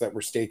 projects that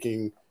were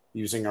staking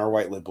using our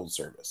white labeled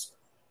service.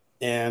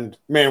 And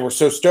man, we're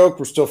so stoked.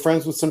 We're still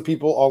friends with some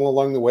people all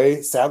along the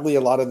way. Sadly,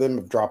 a lot of them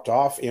have dropped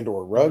off and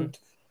or rugged.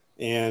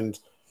 And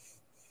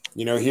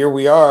here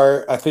we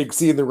are, I think,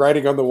 seeing the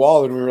writing on the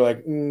wall, and we were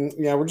like,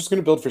 yeah, we're just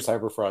going to build for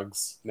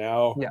Cyberfrogs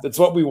now. Yeah. That's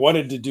what we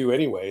wanted to do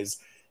anyways.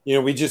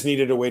 We just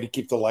needed a way to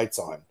keep the lights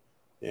on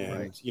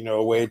and,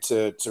 a way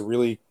to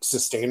really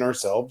sustain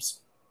ourselves.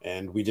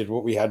 And we did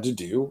what we had to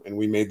do, and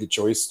we made the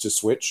choice to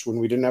switch when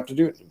we didn't have to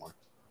do it anymore.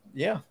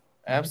 Yeah,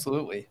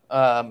 absolutely.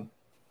 I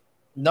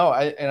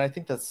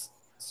think that's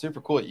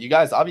super cool. You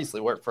guys obviously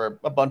work for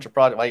a bunch of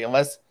projects, like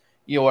unless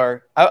you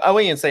are, I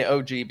wouldn't even say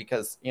OG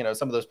because,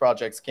 some of those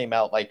projects came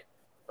out like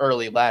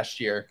early last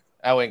year.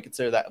 I wouldn't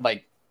consider that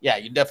like, yeah,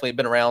 you definitely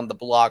been around the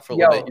block for a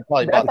little bit. You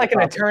probably that's like an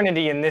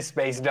eternity in this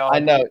space, dog. I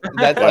know.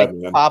 That's like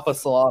top of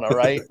Solana,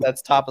 right?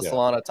 That's top of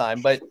Solana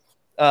time. But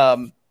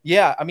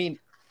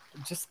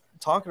just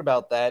talking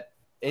about that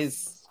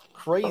is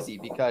crazy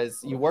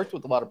because you worked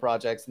with a lot of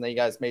projects and then you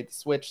guys made the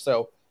switch.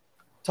 So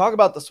talk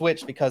about the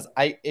switch, because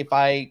if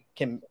I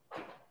can,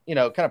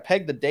 kind of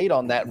peg the date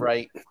on that,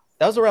 right?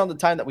 That was around the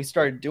time that we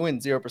started doing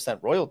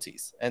 0%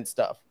 royalties and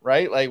stuff,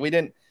 right? Like we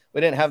didn't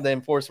have the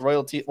enforced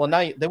royalty. Well,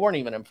 now they weren't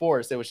even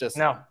enforced. It was just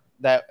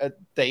that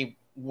they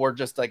were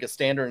just like a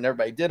standard and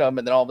everybody did them.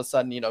 And then all of a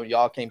sudden,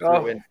 y'all came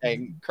through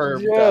and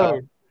curbed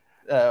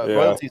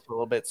royalties for a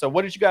little bit. So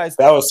what did you guys?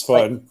 That was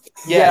fun.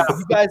 You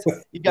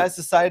guys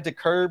decided to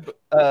curb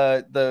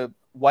the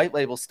white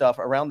label stuff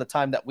around the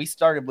time that we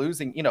started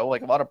losing.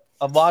 Like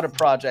a lot of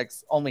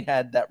projects only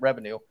had that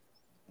revenue.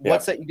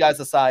 What set you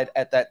guys aside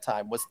at that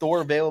time? Was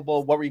Thor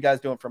available? What were you guys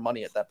doing for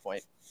money at that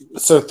point?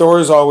 So Thor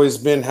has always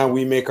been how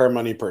we make our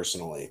money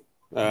personally.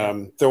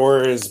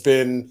 Thor has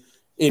been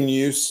in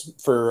use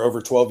for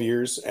over 12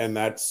 years, and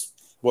that's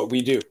what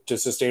we do to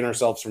sustain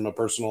ourselves from a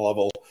personal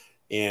level.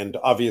 And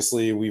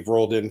obviously, we've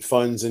rolled in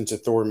funds into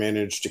Thor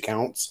managed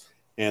accounts,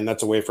 and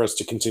that's a way for us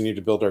to continue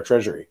to build our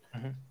treasury.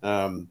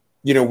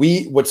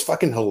 What's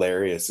fucking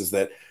hilarious is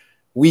that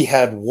we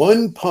had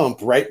one pump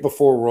right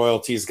before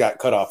royalties got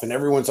cut off, and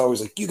everyone's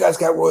always like, you guys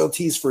got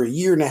royalties for a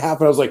year and a half.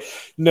 And I was like,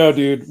 no,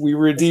 dude, we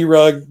were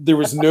derug. There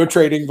was no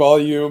trading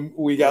volume.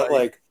 We got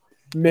like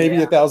maybe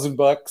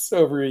 $1,000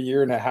 over a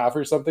year and a half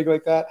or something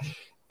like that.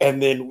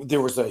 And then there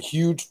was a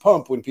huge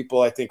pump when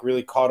people, I think,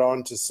 really caught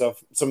on to some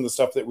of the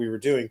stuff that we were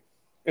doing.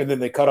 And then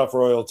they cut off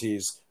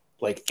royalties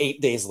like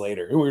 8 days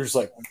later. And we were just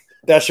like,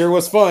 that sure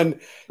was fun.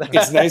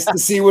 It's nice to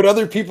see what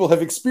other people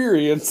have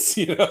experienced,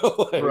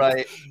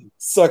 right.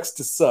 Sucks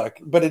to suck,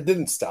 but it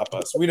didn't stop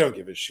us. We don't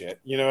give a shit.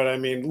 You know what I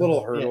mean?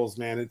 Little hurdles,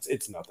 man.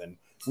 It's nothing.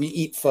 We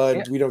eat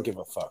FUD. We don't give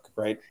a fuck,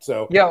 right?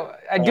 So, yo,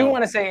 I do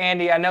want to say,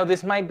 Andy, I know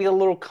this might be a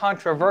little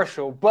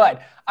controversial,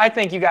 but I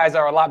think you guys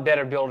are a lot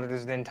better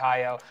builders than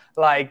Tayo.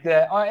 Like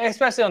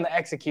especially on the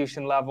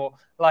execution level.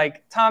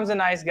 Like Tom's a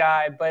nice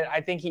guy, but I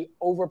think he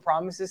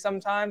overpromises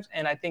sometimes,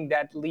 and I think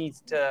that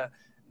leads to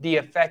the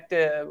effect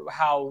of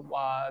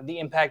how the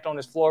impact on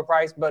his floor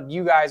price, but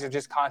you guys are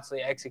just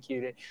constantly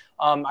executed.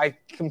 I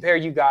compare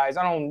you guys,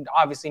 I don't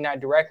obviously not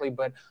directly,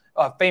 but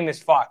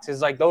Famous Fox is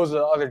like, those are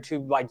the other two,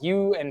 like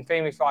you and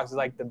Famous Fox is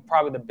like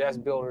probably the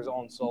best builders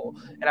on Sol.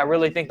 And I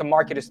really think the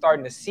market is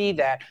starting to see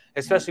that,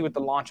 especially with the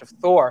launch of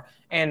Thor.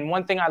 And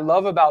one thing I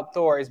love about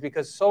Thor is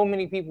because so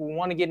many people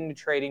want to get into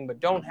trading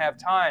but don't have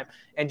time,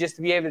 and just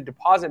to be able to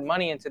deposit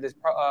money into this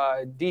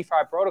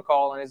DeFi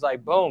protocol, and it's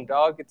like, boom,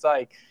 dog. It's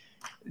like,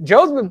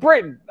 Joe's been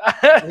Britain.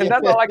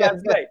 That's all I got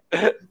to say.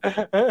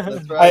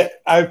 That's right.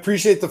 I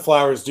appreciate the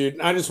flowers, dude.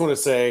 I just want to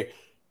say,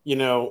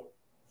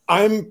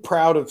 I'm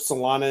proud of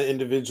Solana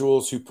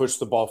individuals who push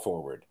the ball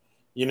forward,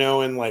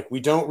 and like, we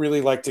don't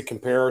really like to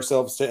compare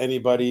ourselves to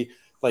anybody.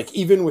 Like,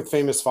 even with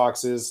Famous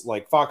Foxes,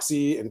 like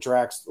Foxy and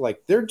Drax,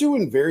 like, they're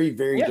doing very,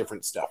 very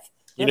different stuff,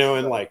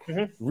 and like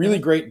really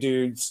great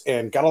dudes,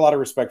 and got a lot of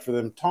respect for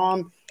them.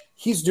 Tom,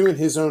 he's doing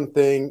his own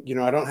thing.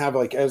 I don't have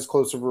like as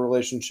close of a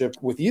relationship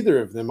with either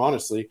of them,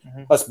 honestly.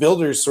 Us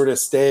builders sort of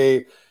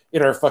stay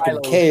in our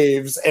fucking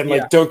caves and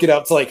like don't get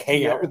out to like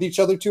hang out with each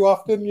other too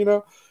often,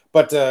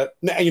 But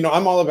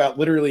I'm all about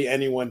literally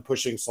anyone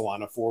pushing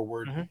Solana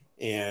forward,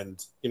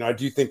 and I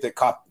do think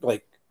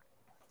that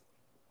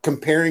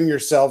comparing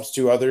yourselves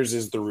to others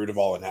is the root of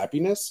all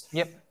unhappiness.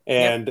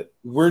 And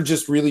we're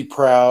just really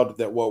proud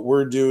that what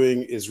we're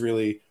doing is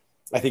really,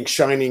 I think,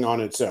 shining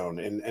on its own.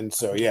 And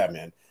so, yeah,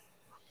 man.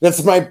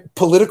 That's my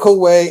political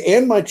way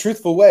and my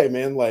truthful way,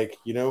 man. Like,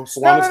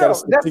 Solana's got to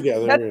stick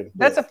together.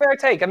 That's a fair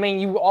take. I mean,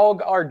 you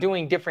all are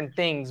doing different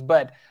things,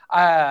 but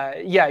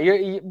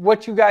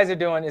what you guys are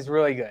doing is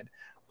really good.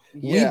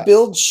 We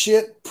build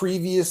shit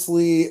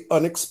previously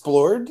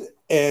unexplored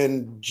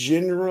and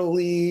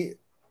generally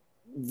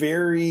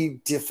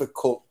very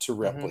difficult to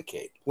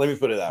replicate. Let me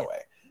put it that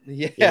way.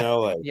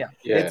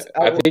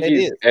 I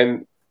think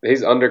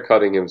he's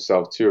undercutting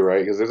himself too,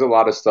 right? Because there's a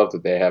lot of stuff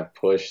that they have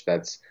pushed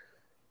that's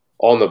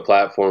on the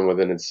platform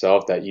within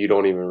itself that you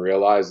don't even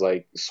realize,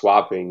 like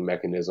swapping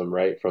mechanism,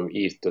 right? From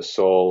ETH to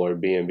Sol or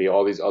BNB,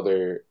 all these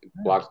other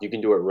blocks. You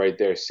can do it right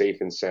there, safe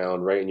and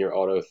sound, right in your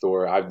auto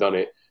Thor. I've done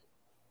it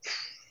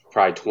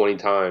probably 20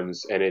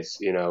 times, and it's,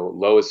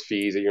 lowest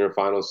fees at your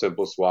final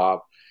simple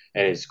swap,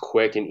 and it's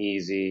quick and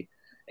easy.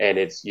 And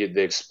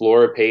the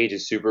Explorer page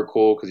is super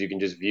cool because you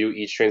can just view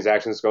each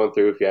transaction that's going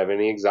through if you have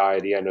any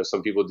anxiety. I know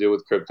some people do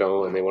with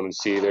crypto and they want to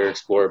see their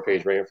Explorer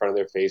page right in front of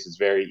their face. It's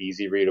very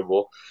easy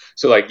readable.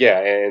 So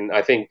and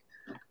I think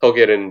he'll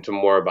get into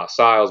more about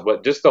styles,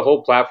 but just the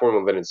whole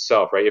platform within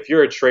itself, right? If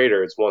you're a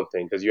trader, it's one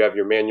thing because you have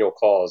your manual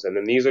calls, and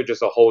then these are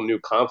just a whole new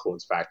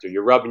confluence factor.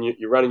 You're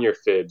running your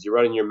fibs, you're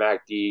running your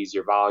MACDs,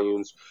 your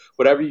volumes,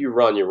 whatever you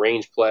run, your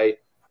range play.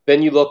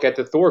 Then you look at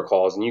the Thor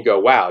calls and you go,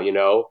 wow,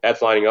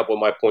 that's lining up with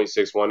my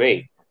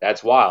 0.618.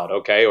 That's wild.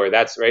 Okay. Or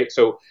that's right.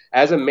 So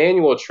as a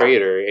manual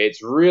trader,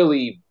 it's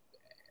really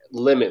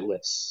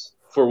limitless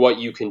for what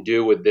you can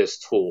do with this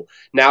tool.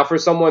 Now, for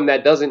someone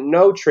that doesn't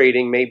know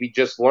trading, maybe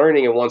just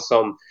learning and wants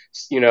some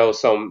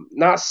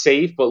not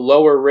safe, but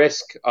lower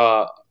risk,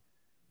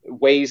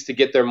 ways to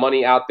get their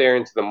money out there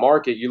into the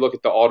market, you look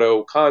at the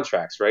auto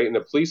contracts, right? And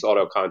the police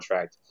auto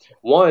contract.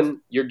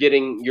 One, you're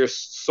getting your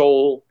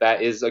SOL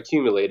that is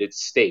accumulated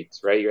staked,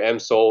 right? Your M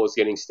SOL is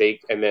getting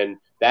staked, and then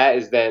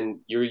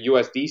your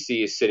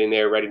USDC is sitting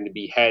there ready to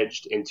be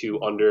hedged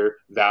into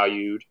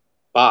undervalued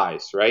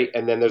buys, right?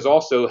 And then there's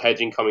also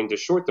hedging coming to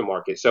short the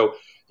market. So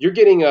you're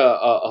getting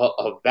a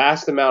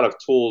vast amount of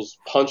tools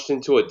punched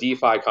into a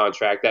DeFi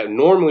contract that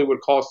normally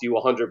would cost you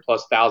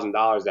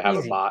 $100,000+ to have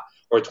a bot,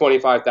 or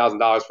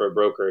 $25,000 for a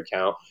broker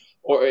account,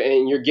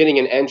 and you're getting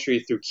an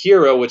entry through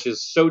Kira, which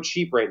is so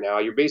cheap right now.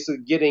 You're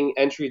basically getting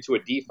entry to a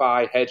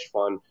DeFi hedge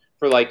fund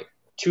for like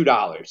 $2,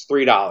 $3,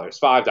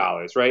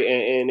 $5, right?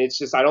 And it's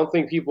just, I don't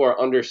think people are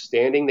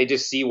understanding. They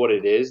just see what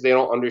it is. They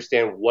don't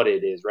understand what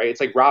it is, right? It's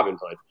like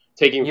Robinhood,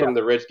 taking from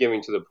the rich,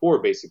 giving to the poor,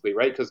 basically,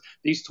 right? Because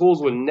these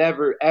tools would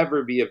never,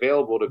 ever be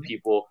available to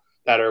people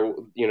that are,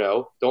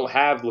 don't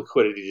have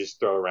liquidity to just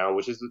throw around,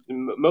 which is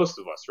most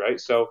of us, right?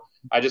 So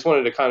I just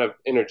wanted to kind of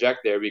interject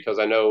there because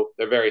I know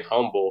they're very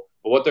humble,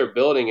 but what they're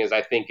building is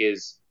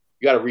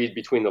you got to read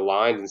between the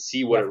lines and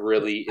see what it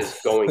really is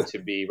going to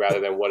be rather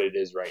than what it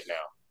is right now.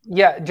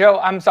 Yeah, Joe,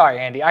 I'm sorry,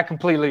 Andy. I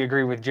completely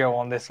agree with Joe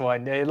on this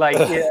one.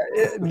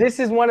 This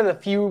is one of the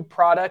few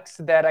products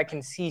that I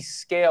can see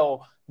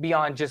scale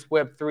beyond just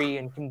Web3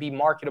 and can be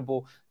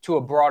marketable to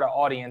a broader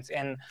audience.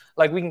 And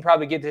like, we can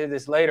probably get to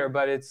this later,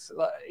 but it's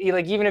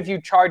like, even if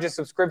you charge a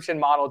subscription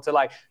model to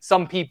like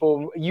some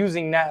people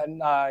using that,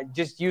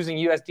 just using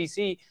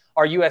USDC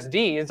or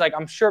USD, it's like,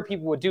 I'm sure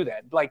people would do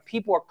that. Like,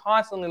 people are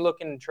constantly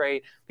looking to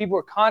trade. People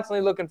are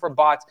constantly looking for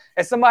bots.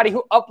 As somebody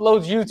who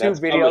uploads YouTube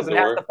videos and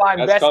has to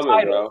find best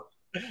titles.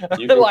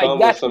 You can Like come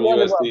with that's some one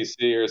of them.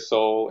 USDC or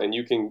Sol, and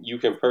you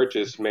can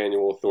purchase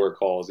manual Thor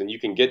calls, and you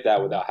can get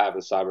that without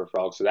having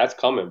Cyberfrog. So that's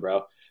coming,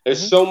 bro.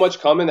 There's so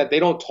much coming that they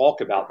don't talk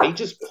about. They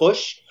just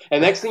push,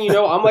 and next thing you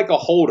know, I'm like a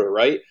holder,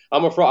 right?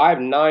 I'm a frog. I have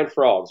 9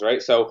 frogs,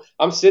 right? So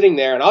I'm sitting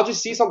there, and I'll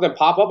just see something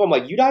pop up. I'm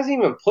like, you guys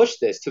didn't even push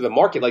this to the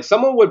market. Like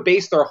someone would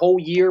base their whole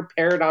year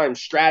paradigm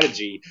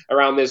strategy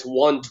around this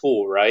one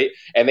tool, right?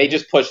 And they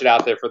just push it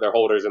out there for their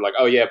holders, and like,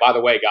 oh yeah, by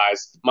the way,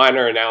 guys,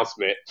 minor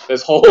announcement.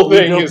 This whole We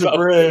thing built is a up.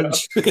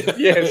 bridge.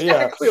 Yeah,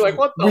 exactly. Like,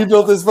 what the We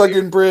built this fuck?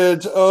 fucking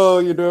bridge.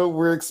 Oh,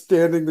 we're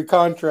expanding the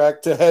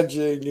contract to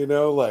hedging,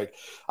 like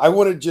I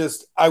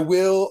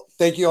will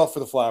thank you all for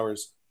the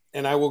flowers,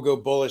 and I will go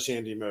bullish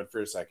Andy mode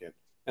for a second.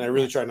 And I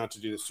really try not to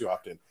do this too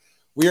often.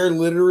 We are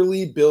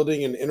literally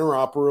building an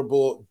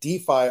interoperable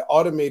DeFi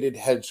automated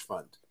hedge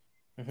fund.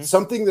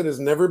 Something that has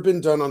never been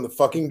done on the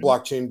fucking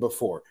blockchain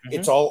before.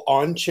 It's all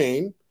on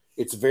chain,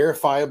 it's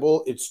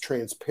verifiable, it's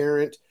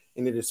transparent,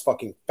 and it is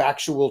fucking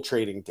factual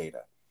trading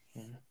data.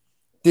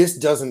 This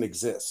doesn't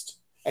exist.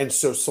 And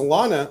so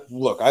Solana,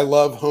 look, I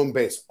love home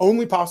base.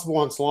 Only possible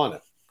on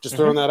Solana. Just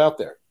throwing that out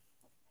there.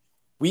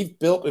 We've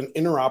built an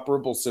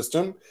interoperable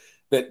system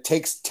that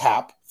takes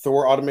TAP,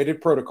 Thor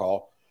Automated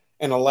Protocol,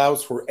 and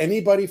allows for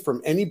anybody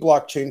from any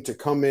blockchain to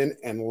come in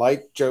and,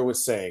 like Joe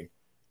was saying,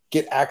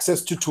 get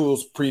access to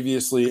tools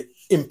previously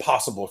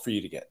impossible for you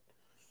to get.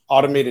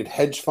 Automated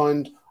hedge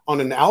fund on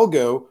an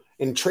algo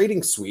and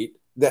trading suite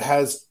that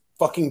has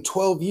fucking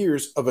 12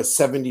 years of a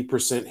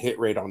 70% hit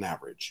rate on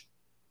average.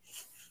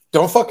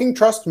 Don't fucking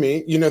trust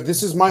me.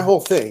 This is my whole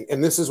thing.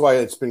 And this is why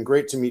it's been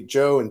great to meet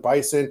Joe and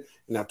Bison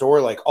and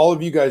Outdoor. Like all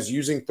of you guys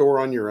using Thor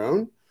on your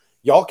own,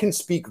 y'all can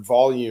speak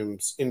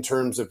volumes in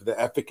terms of the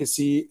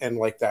efficacy and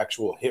like the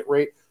actual hit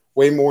rate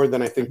way more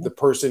than I think the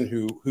person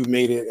who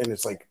made it and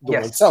it's like the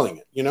one selling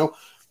it.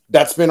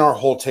 That's been our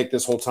whole take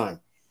this whole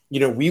time.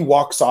 We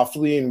walk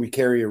softly and we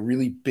carry a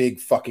really big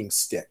fucking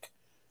stick,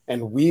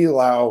 and we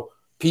allow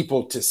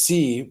people to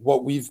see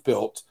what we've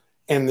built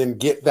and then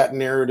get that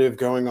narrative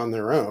going on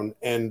their own,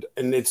 and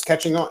it's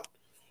catching on.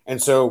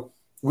 And so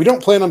we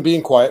don't plan on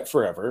being quiet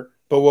forever,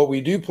 but what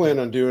we do plan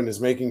on doing is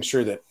making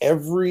sure that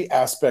every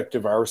aspect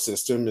of our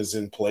system is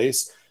in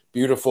place,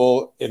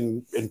 beautiful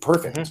and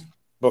perfect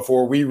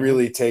before we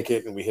really take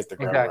it and we hit the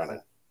ground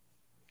running.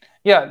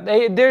 Yeah,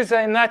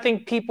 and I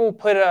think people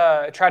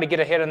try to get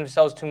ahead of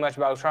themselves too much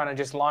about trying to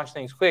just launch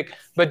things quick.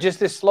 But just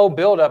this slow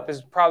buildup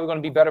is probably going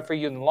to be better for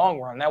you in the long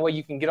run. That way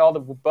you can get all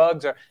the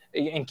bugs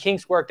and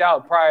kinks worked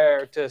out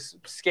prior to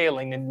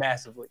scaling it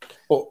massively.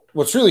 Well,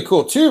 what's really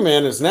cool too,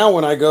 man, is now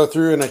when I go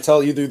through and I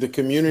tell either the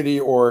community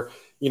or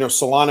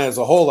Solana as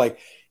a whole, like,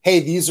 hey,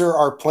 these are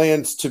our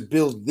plans to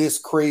build this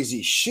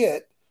crazy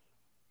shit.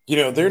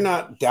 They're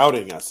not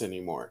doubting us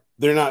anymore.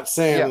 They're not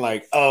saying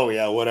like, oh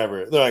yeah,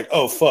 whatever. They're like,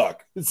 oh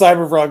fuck,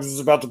 Cyberfrogs is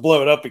about to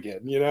blow it up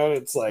again.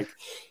 It's like,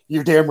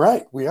 you're damn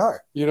right, we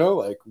are.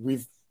 Like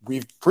we've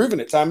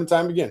proven it time and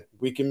time again.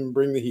 We can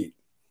bring the heat.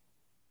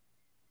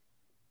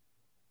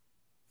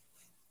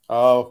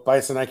 Oh,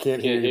 Bison, I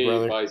can't hear you,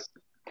 brother. Bison.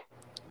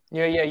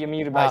 Yeah, you're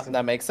muted, Bison.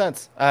 That makes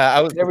sense.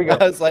 There we go.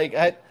 I was like,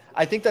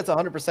 I think that's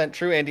 100%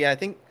 true, Andy. I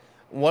think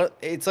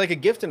it's like a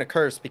gift and a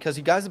curse because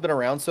you guys have been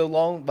around so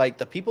long. Like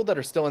the people that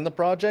are still in the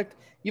project,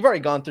 you've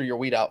already gone through your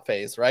weed out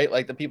phase, right?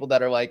 Like the people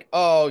that are like,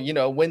 oh,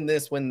 win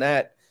this, win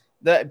that.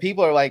 That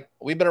people are like,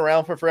 we've been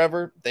around for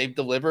forever. They've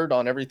delivered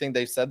on everything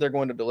they've said they're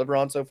going to deliver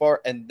on so far,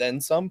 and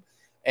then some.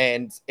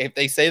 And if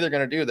they say they're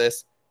going to do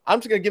this, I'm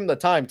just going to give them the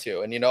time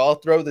to. And I'll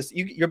throw this.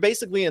 You're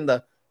basically in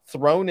the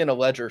thrown in a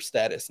ledger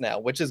status now,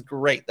 which is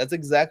great. That's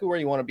exactly where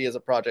you want to be as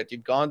a project.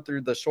 You've gone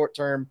through the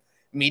short-term,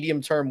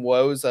 medium-term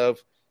woes of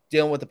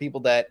dealing with the people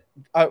that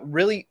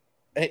really,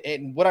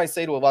 and what I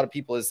say to a lot of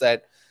people is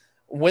that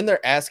when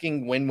they're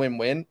asking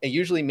win, it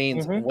usually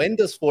means when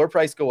does floor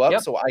price go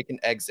up so I can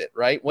exit,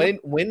 right?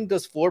 When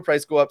does floor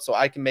price go up so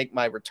I can make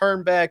my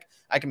return back,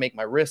 I can make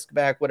my risk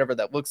back, whatever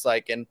that looks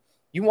like. And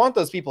you want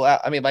those people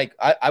out. I mean, like,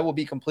 I will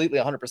be completely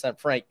 100%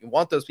 frank. You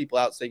want those people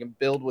out so you can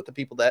build with the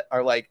people that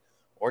are like,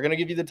 we're going to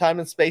give you the time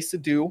and space to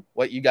do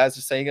what you guys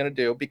are saying you're going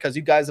to do, because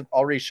you guys have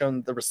already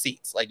shown the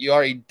receipts. Like, you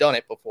already done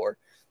it before.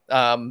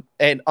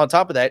 And on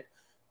top of that,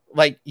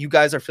 like, you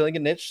guys are filling a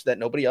niche that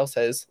nobody else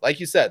has. Like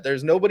you said,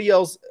 there's nobody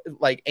else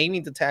like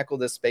aiming to tackle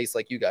this space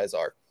like you guys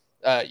are.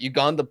 You've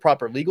gone the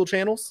proper legal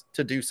channels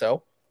to do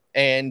so,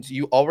 and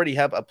you already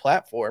have a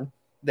platform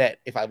that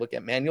if I look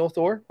at manual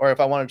Thor, or if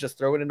I want to just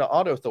throw it into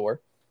auto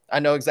Thor, I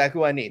know exactly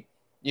what I need.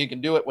 You can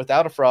do it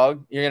without a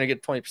frog, you're going to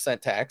get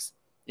 20% tax.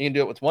 You can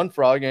do it with one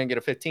frog, you're going to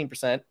get a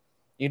 15%.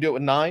 You can do it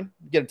with 9,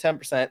 you get a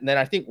 10%. And then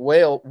I think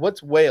whale,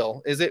 what's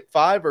whale? Is it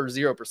 5 or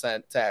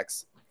 0%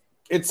 tax?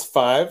 It's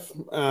 5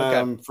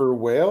 for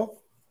whale.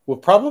 We'll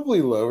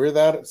probably lower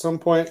that at some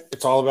point.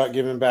 It's all about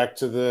giving back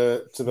to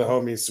the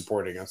homies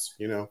supporting us,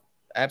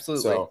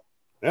 Absolutely. So,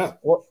 yeah.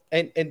 Well,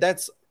 and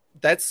that's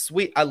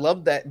sweet. I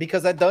love that,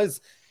 because that does,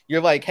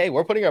 you're like, hey,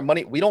 we're putting our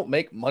money. We don't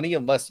make money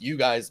unless you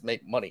guys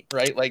make money,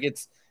 right? Like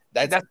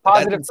that's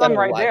positive sum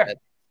right there.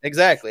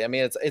 Exactly. I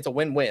mean, it's a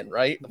win-win,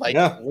 right? Like,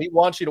 we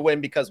want you to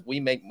win because we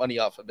make money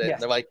off of it. Yes.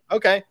 And they're like,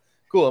 okay,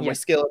 Cool. And Yeah. we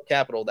scale up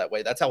capital that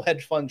way. That's how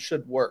hedge funds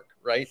should work,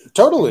 right?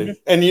 Totally.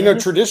 And, you know,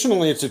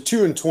 traditionally it's a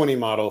 2 and 20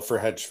 model for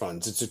hedge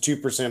funds. It's a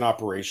 2%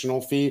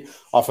 operational fee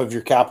off of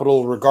your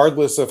capital,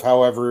 regardless of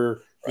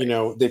however, you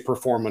know, they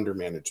perform under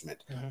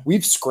management.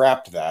 We've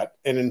scrapped that.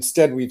 And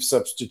instead we've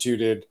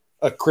substituted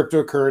a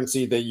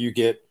cryptocurrency that you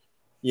get,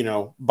 you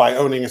know, by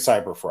owning a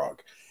cyberfrog.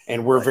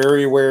 And we're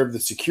very aware of the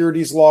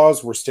securities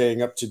laws. We're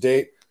staying up to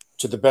date.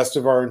 To the best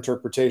of our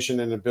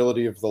interpretation and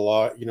ability of the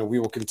law, you know, we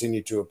will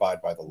continue to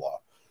abide by the law.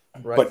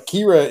 Right. But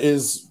Kira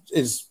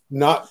is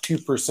not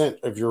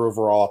 2% of your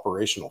overall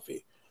operational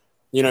fee.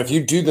 You know, if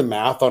you do the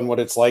math on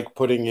what it's like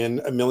putting in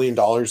 $1 million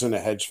in a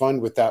hedge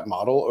fund with that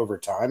model over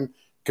time,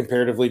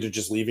 comparatively to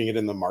just leaving it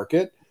in the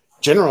market,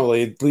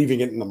 generally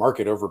leaving it in the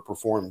market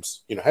overperforms,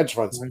 you know, hedge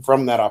funds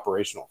from that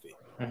operational fee.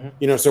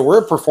 You know, so we're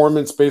a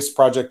performance-based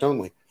project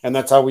only, and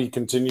that's how we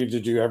continue to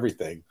do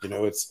everything. You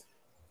know, it's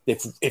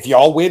if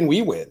y'all win,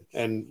 we win,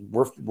 and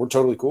we're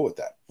totally cool with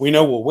that. We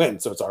know we'll win,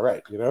 so it's all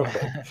right. You know,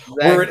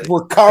 Exactly.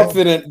 we're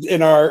confident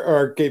in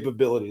our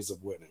capabilities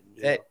of winning.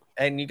 You know?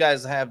 And you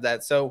guys have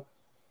that. So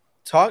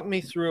talk me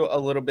through a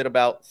little bit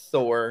about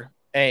Thor.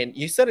 And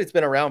you said it's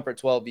been around for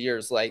 12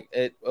 years. Like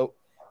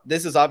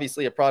this is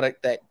obviously a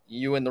product that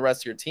you and the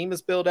rest of your team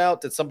has built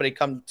out. Did somebody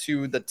come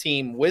to the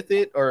team with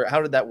it, or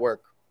how did that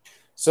work?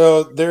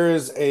 So there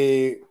is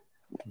a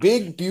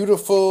big,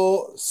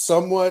 beautiful,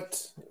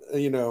 somewhat,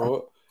 you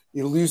know,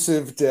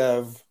 elusive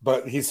dev,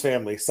 but he's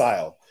family,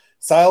 Sile.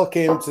 Sile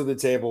came to the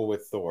table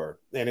with Thor,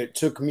 and it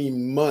took me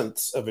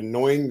months of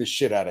annoying the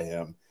shit out of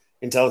him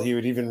until he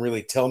would even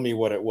really tell me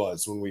what it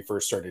was when we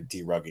first started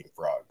derugging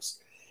frogs.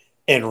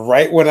 And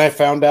right when I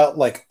found out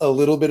like a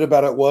little bit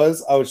about it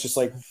I was just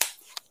like,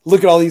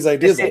 look at all these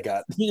ideas I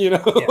got, you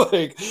know,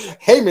 like,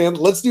 hey man,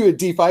 let's do a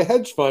DeFi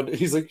hedge fund. And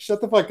he's like,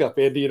 shut the fuck up,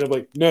 Andy. And I'm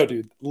like, no,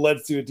 dude,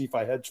 let's do a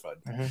DeFi hedge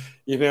fund,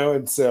 you know?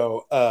 And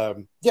so,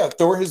 yeah,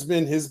 Thor has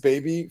been his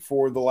baby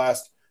for the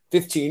last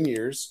 15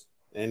 years.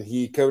 And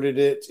he coded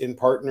it in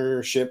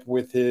partnership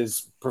with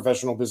his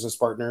professional business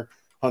partner.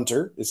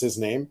 Hunter is his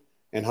name.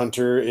 And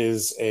Hunter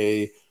is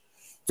a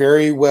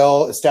very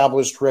well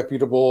established,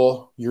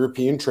 reputable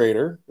European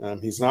trader.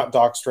 He's not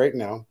doxxed right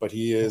now, but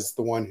he is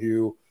the one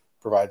who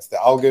provides the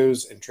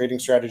algos and trading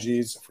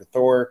strategies for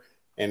Thor,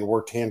 and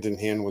worked hand in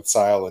hand with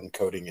Sile in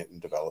coding it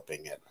and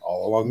developing it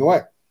all along the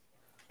way.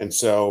 And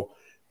so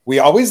we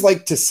always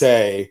like to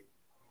say,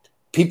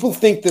 people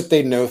think that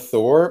they know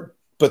Thor,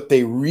 but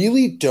they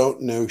really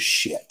don't know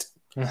shit.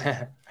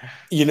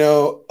 You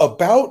know,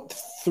 about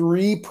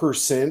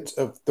 3%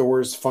 of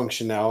Thor's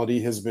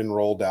functionality has been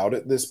rolled out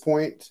at this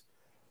point.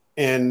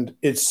 And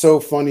it's so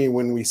funny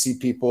when we see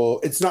people,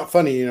 it's not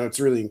funny, you know, it's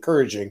really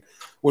encouraging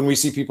when we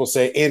see people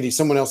say, Andy,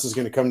 someone else is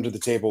going to come to the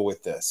table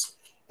with this.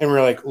 And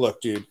we're like,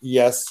 look, dude,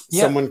 yes,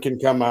 someone can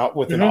come out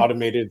with an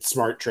automated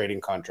smart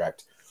trading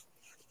contract.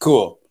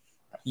 Cool.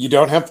 You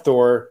don't have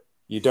Thor.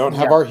 You don't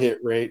have our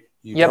hit rate.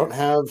 You don't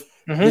have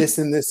this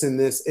and this and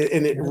this.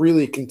 And it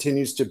really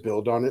continues to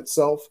build on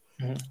itself.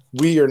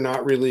 We are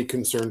not really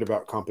concerned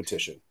about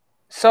competition.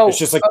 So it's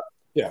just like,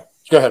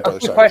 go ahead, brother.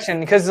 Quick question,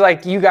 because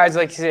like you guys,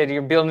 like you said,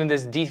 you're building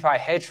this DeFi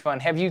hedge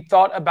fund. Have you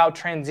thought about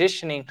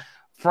transitioning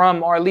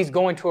from, or at least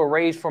going to a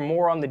raise for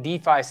more on the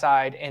DeFi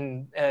side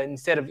and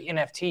instead of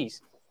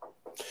NFTs?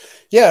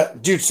 Yeah,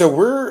 dude. So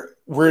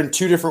we're in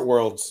two different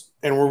worlds,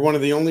 and we're one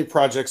of the only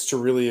projects to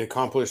really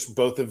accomplish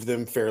both of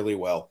them fairly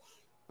well.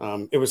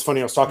 It was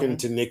funny. I was talking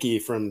to Nikki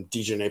from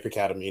DJ Ape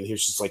Academy, and he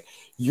was just like,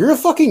 "You're a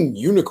fucking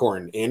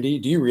unicorn, Andy.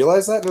 Do you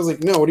realize that?" And I was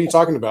like, "No, what are you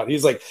talking about?"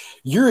 He's like,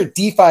 "You're a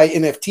DeFi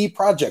NFT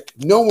project.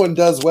 No one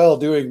does well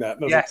doing that."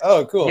 And I was like,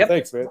 "Oh, cool.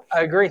 Thanks, man."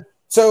 I agree.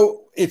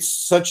 So it's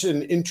such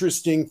an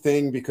interesting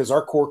thing because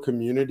our core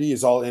community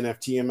is all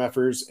NFT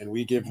MFers, and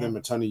we give them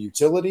a ton of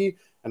utility.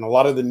 And a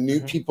lot of the new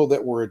people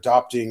that we're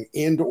adopting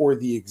and or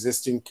the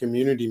existing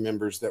community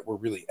members that we're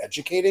really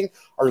educating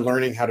are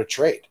learning how to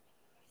trade.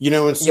 You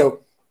know, and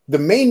so the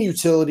main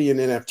utility in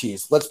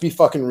NFTs, let's be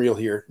fucking real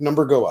here,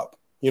 number go up.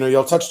 You know,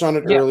 y'all touched on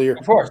it earlier.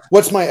 Of course.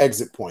 What's my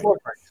exit point?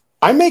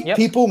 I make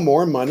people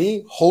more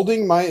money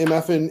holding my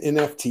MF and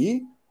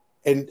NFT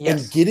and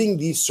getting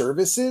these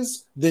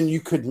services than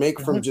you could make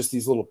from just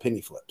these little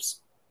penny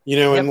flips. You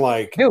know, and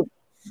like,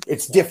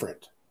 it's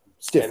different.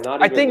 It's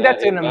different. I think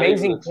that's an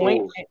amazing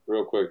point.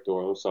 Real quick,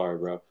 Dor, I'm sorry,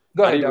 bro.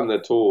 Go ahead, not even the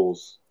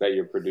tools that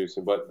you're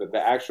producing, but the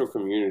actual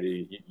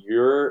community.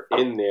 You're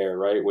in there,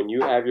 right? When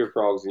you have your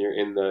frogs and you're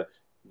in the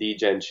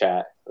DGen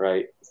chat,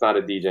 right? It's not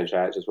a DGen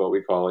chat, it's just what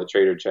we call it,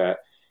 trader chat.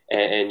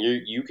 And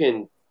you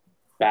can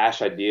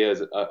bash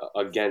ideas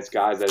against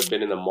guys that have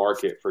been in the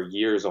market for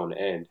years on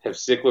end, have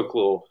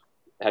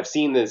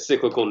seen the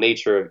cyclical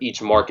nature of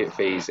each market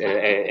phase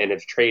and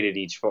have traded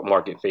each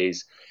market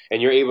phase.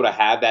 And you're able to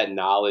have that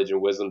knowledge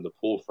and wisdom to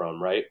pull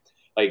from, right?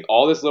 Like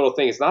all this little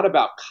thing, it's not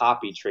about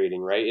copy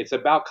trading, right? It's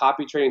about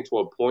copy trading to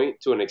a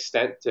point, to an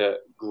extent, to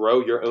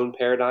grow your own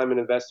paradigm and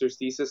investor's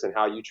thesis and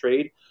how you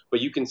trade. But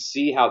you can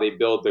see how they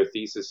build their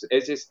thesis.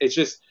 It's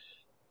just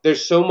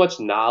there's so much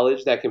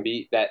knowledge that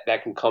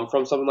can come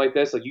from something like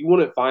this. Like, you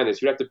wouldn't find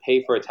this. You'd have to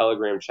pay for a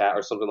Telegram chat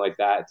or something like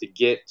that to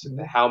get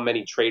how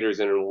many traders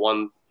in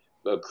one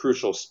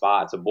crucial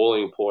spot. It's a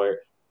boiling point.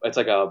 It's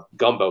like a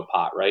gumbo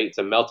pot, right? It's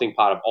a melting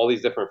pot of all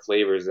these different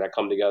flavors that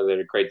come together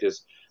to create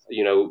this,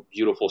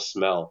 beautiful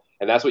smell.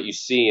 And that's what you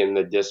see in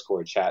the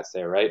Discord chats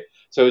there, right?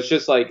 So it's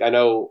just like, I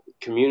know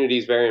community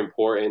is very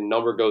important,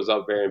 number goes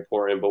up, very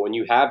important, but when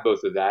you have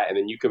both of that and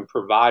then you can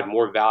provide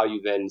more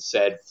value than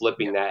said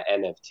flipping that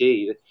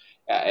NFT,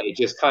 it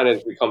just kind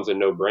of becomes a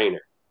no-brainer.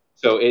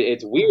 So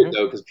it's weird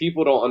though, because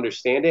people don't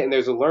understand it, and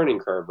there's a learning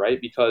curve,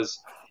 right? Because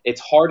it's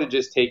hard to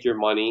just take your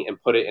money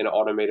and put it in an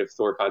automated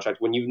Thor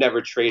contract when you've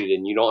never traded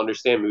and you don't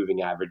understand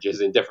moving averages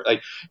and different,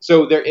 like,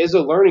 so there is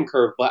a learning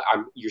curve, but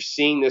you're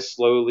seeing this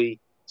slowly,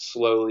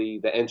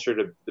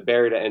 the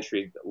barrier to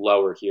entry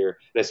lower here,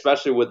 and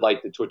especially with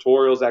like the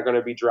tutorials that are going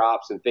to be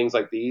drops and things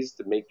like these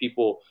to make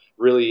people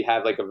really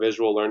have like a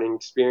visual learning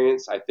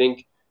experience. I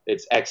think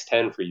it's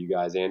X10 for you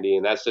guys, Andy,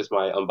 and that's just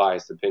my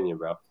unbiased opinion,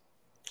 bro.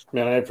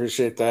 Man, I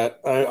appreciate that.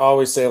 I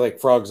always say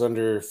like frogs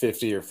under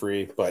 50 are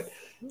free, but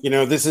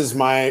this is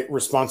my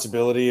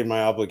responsibility and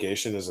my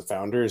obligation as a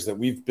founder is that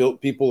we've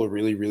built people a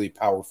really, really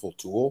powerful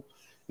tool.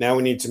 Now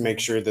we need to make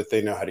sure that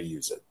they know how to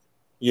use it,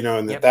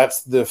 and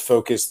that's the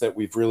focus that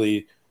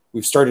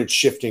we've started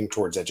shifting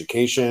towards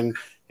education,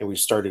 and we've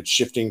started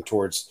shifting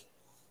towards,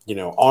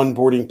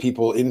 onboarding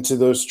people into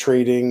those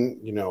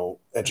trading,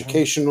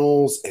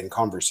 educationals and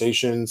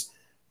conversations.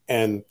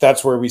 And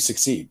that's where we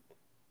succeed,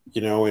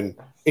 and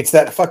it's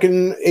that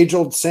fucking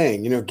age-old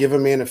saying, give a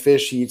man a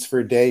fish, he eats for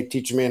a day.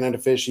 Teach a man how to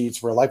fish, he eats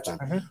for a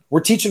lifetime.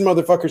 We're teaching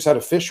motherfuckers how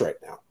to fish right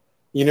now,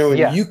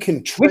 and you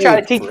can trade. We try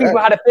to teach people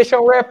how to fish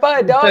on Rare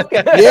Fud, dog.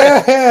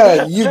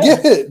 Yeah, you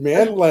get it,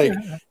 man. Like,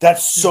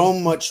 that's so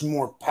much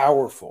more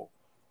powerful,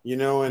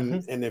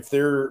 and if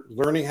they're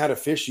learning how to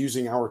fish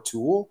using our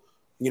tool,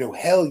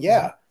 hell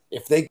yeah.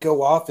 If they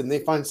go off and they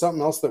find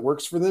something else that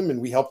works for them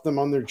and we help them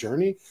on their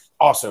journey,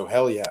 also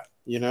hell yeah,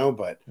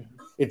 but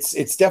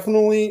it's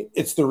definitely,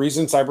 it's the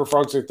reason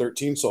Cyberfrogs are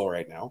 13 Sol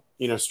right now,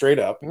 straight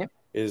up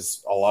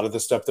is a lot of the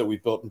stuff that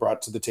we've built and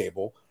brought to the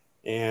table.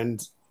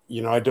 And,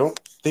 I don't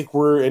think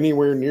we're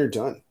anywhere near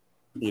done.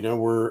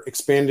 We're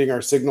expanding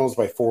our signals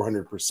by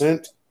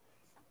 400%.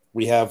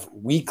 We have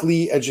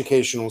weekly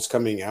educationals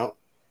coming out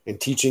and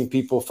teaching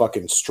people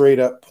fucking straight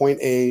up point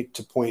A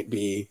to point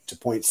B to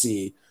point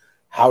C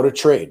how to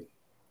trade.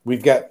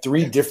 We've got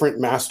 3 different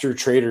master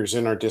traders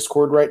in our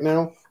Discord right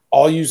now,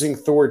 all using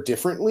Thor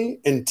differently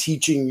and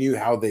teaching you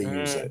how they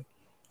use it,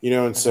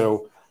 and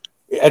so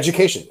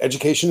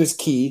education is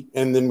key.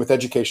 And then with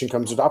education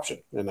comes adoption.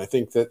 And I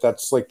think that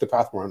that's like the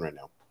path we're on right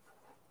now.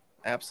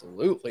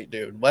 Absolutely,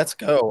 dude. Let's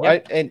go.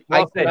 Yep.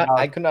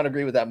 I could not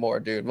agree with that more,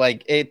 dude.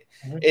 Like it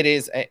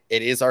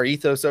is our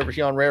ethos over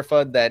here on Rare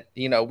Fud that,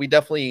 we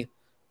definitely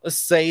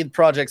say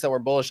projects that we're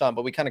bullish on,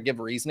 but we kind of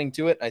give reasoning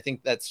to it. I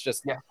think that's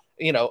just,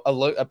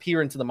 a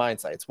peer into the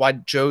mindset. It's why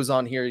Joe's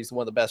on here. He's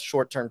one of the best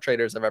short-term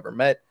traders I've ever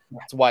met.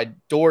 It's why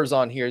Door's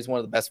on here. He's one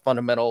of the best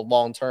fundamental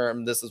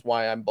long-term. This is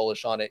why I'm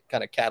bullish on it,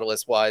 kind of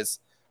catalyst-wise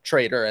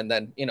trader. And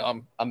then,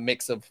 I'm a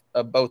mix of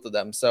both of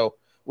them. So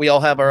we all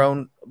have our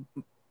own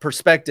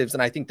perspectives,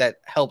 and I think that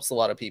helps a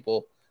lot of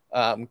people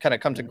kind of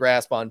come to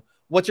grasp on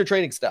what's your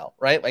trading style,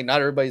 right? Like,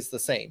 not everybody's the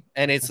same.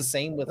 And it's the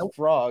same with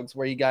frogs,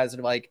 where you guys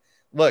are like,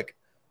 look,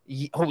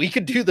 we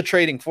could do the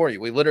trading for you.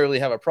 We literally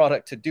have a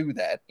product to do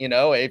that.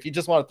 If you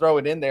just want to throw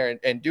it in there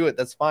and do it,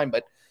 that's fine.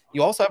 But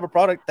you also have a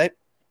product that,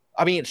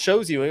 it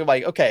shows you, you're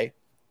like, okay,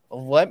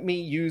 let me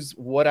use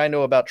what I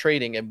know about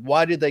trading, and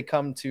why did they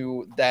come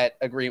to that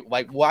agreement?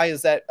 Like, why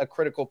is that a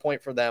critical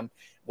point for them?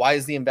 Why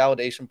is the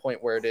invalidation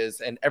point where it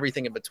is, and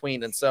everything in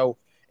between? And so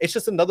it's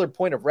just another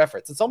point of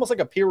reference. It's almost like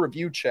a peer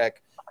review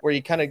check where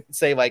you kind of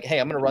say like, hey,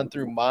 I'm going to run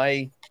through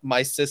my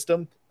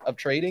system of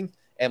trading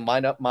and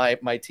line up my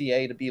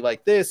TA to be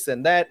like this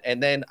and that.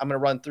 And then I'm going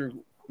to run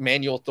through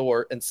manual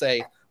Thor and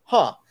say,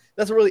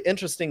 that's a really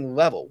interesting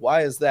level.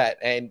 Why is that?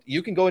 And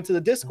you can go into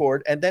the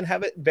Discord and then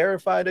have it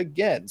verified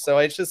again. So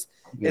it's just,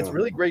 it's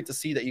really great to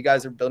see that you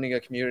guys are building a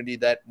community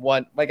that,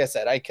 one, like I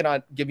said, I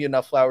cannot give you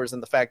enough flowers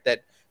in the fact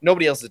that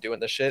nobody else is doing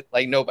this shit.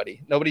 Like,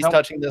 nobody's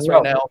touching this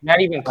right now.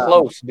 Not even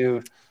close,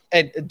 dude.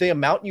 And the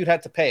amount you'd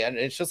have to pay, and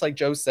it's just like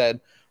Joe said,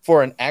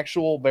 for an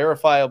actual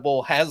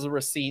verifiable, has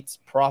receipts,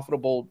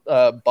 profitable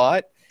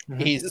bot,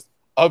 is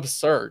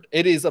absurd.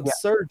 It is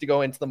absurd to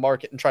go into the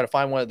market and try to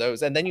find one of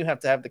those, and then you have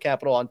to have the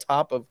capital on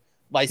top of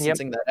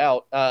licensing that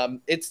out.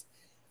 It's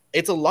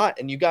a lot,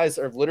 and you guys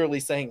are literally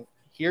saying,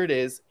 here it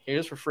is,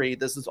 here's for free.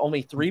 This is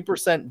only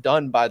 3%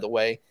 done, by the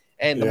way.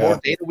 And the more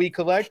data we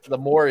collect, the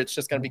more it's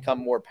just going to become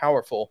more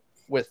powerful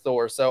with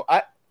Thor. So,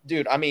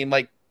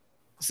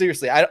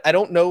 seriously, I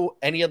don't know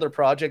any other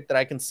project that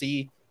I can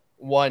see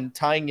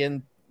tying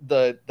in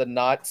the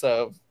knots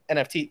of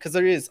NFT, because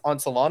there is on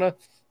Solana,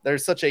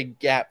 there's such a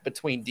gap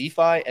between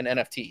DeFi and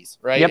NFTs,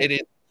 right? It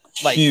is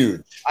Like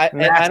Huge.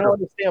 and I don't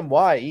understand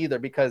why either,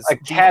 because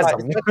Like DeFi,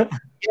 chasm.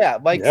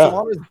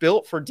 Solana is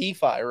built for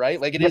DeFi, right?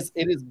 Like it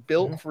is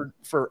built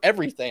for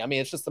everything. I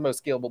mean, it's just the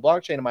most scalable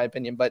blockchain in my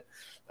opinion. But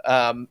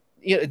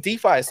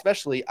DeFi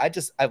especially, I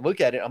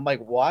look at it, I'm like,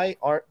 why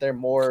aren't there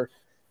more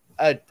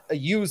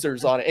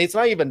users on it? It's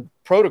not even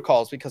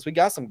protocols, because we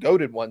got some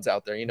goated ones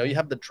out there. You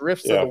have the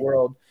Drifts of the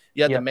world,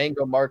 you have the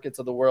Mango Markets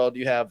of the world,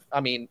 you have,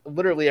 I mean,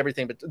 literally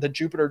everything. But the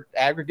Jupiter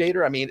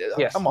aggregator, I mean,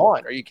 come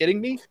on, are you kidding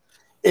me?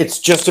 It's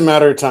just a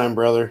matter of time,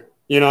 brother.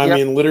 I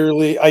mean,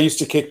 literally, I used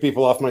to kick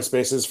people off my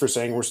spaces for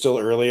saying we're still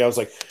early. I was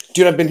like,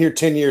 dude, I've been here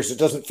 10 years. It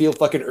doesn't feel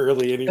fucking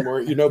early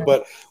anymore,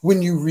 But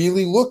when you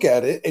really look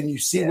at it and you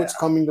see what's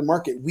coming to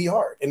market, we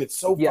are. And it's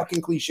so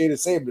fucking cliche to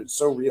say, but it's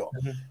so real.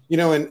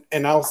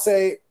 And I'll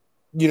say,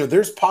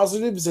 there's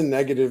positives and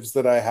negatives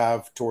that I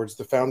have towards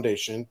the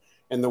foundation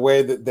and the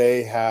way that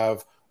they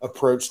have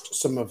approached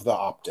some of the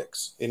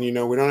optics. And, we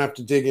don't have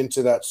to dig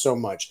into that so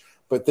much.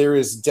 But there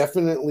is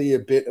definitely a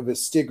bit of a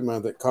stigma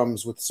that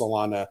comes with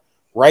Solana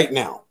right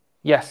now.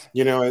 Yes.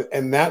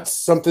 And that's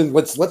something,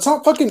 let's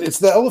not fucking, it's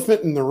the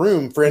elephant in the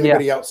room for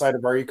anybody outside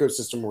of our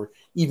ecosystem or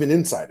even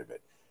inside of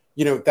it.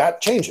 That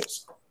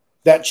changes.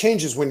 That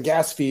changes when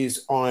gas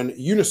fees on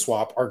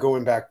Uniswap are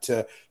going back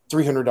to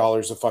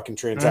 $300 a fucking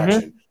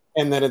transaction.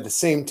 And then at the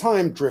same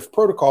time, Drift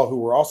Protocol, who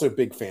we're also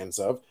big fans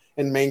of,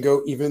 and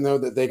Mango, even though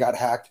that they got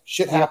hacked,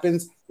 shit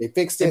happens. They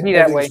fixed it.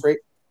 Everything's great.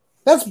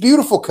 That's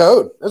beautiful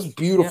code. That's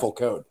beautiful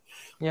code.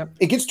 Yep.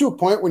 It gets to a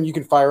point when you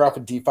can fire off a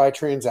DeFi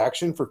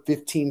transaction for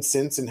 15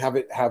 cents and have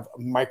it have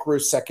a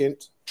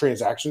microsecond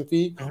transaction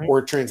fee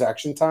or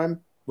transaction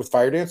time with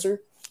FireDancer.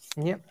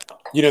 Yep.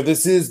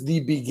 This is the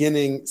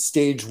beginning,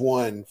 stage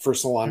one for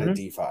Solana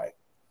DeFi.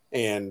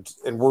 And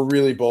we're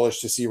really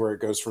bullish to see where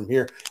it goes from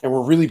here. And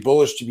we're really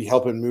bullish to be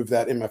helping move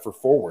that MFR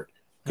forward,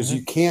 because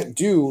you can't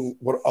do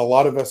what a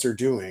lot of us are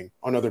doing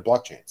on other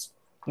blockchains.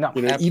 No,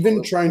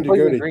 even trying to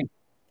go to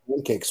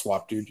Pancake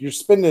Swap, dude, you're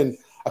spending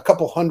a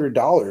couple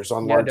 $100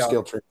 on large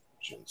scale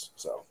transactions.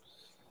 So,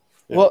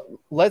 well,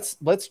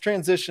 let's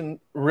transition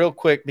real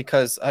quick,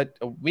 because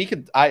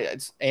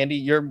Andy,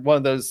 you're one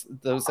of those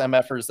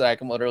MFers that I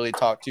can literally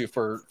talk to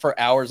for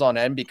hours on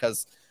end,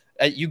 because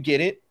you get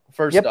it.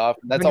 First off,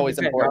 that's always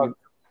important.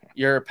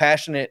 You're a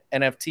passionate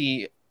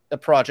NFT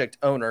project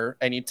owner,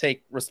 and you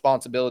take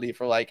responsibility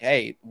for, like,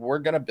 hey, we're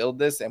gonna build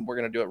this and we're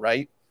gonna do it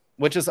right.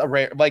 Which is a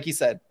rare, like you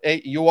said,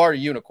 you are a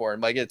unicorn.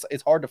 Like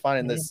it's hard to find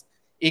in this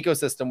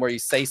ecosystem where you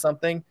say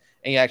something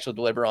and you actually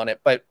deliver on it.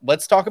 But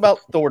let's talk about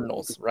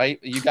Thordinals, right?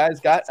 You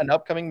guys got an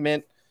upcoming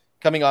mint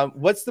coming on.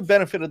 What's the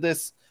benefit of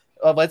this?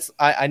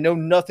 I know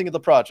nothing of the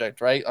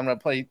project, right? I'm going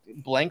to play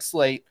blank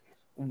slate.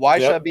 Why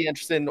should I be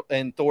interested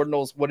in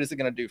Thordinals? What is it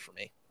going to do for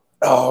me?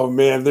 Oh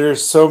man,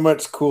 there's so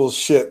much cool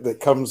shit that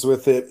comes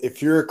with it.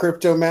 If you're a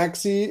crypto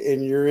maxi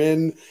and you're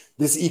in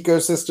this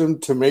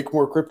ecosystem to make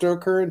more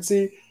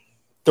cryptocurrency,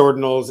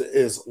 Thordinals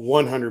is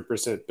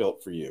 100%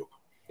 built for you.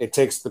 It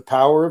takes the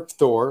power of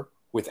Thor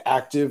with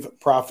active,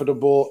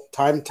 profitable,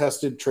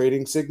 time-tested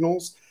trading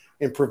signals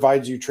and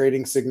provides you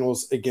trading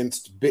signals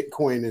against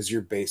Bitcoin as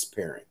your base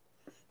pairing.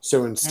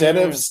 So instead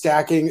of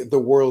stacking the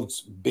world's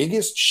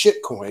biggest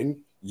shitcoin,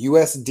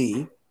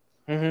 USD,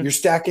 you're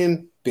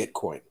stacking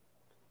Bitcoin.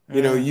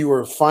 You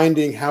are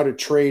finding how to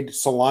trade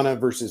Solana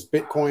versus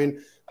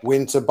Bitcoin,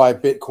 when to buy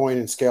Bitcoin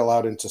and scale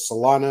out into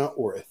Solana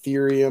or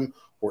Ethereum,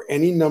 or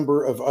any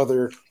number of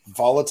other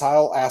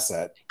volatile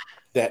asset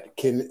that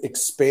can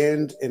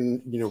expand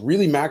and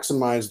really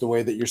maximize the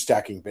way that you're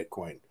stacking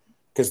Bitcoin,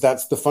 because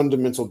that's the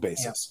fundamental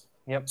basis.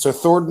 Yep. So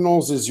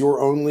Thordinals is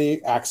your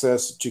only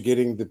access to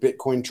getting the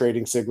Bitcoin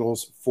trading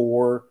signals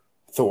for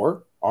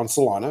Thor on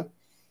Solana.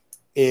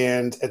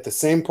 And at the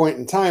same point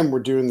in time,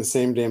 we're doing the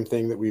same damn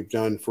thing that we've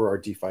done for our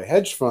DeFi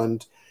hedge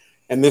fund.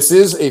 And this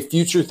is a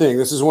future thing.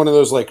 This is one of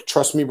those like,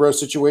 trust me, bro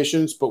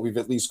situations, but we've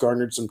at least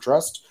garnered some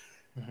trust.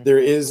 There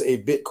is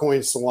a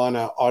Bitcoin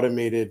Solana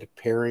automated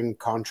pairing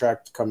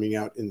contract coming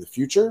out in the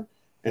future.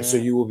 And so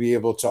you will be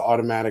able to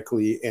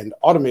automatically and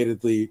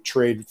automatedly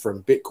trade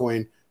from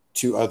Bitcoin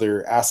to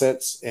other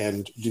assets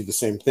and do the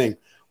same thing,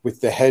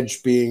 with the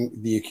hedge being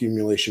the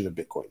accumulation of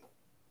Bitcoin.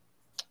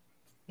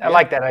 I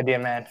like that idea,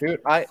 man.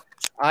 Dude, I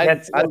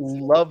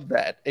love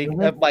that.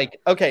 Like,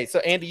 okay, so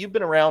Andy, you've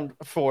been around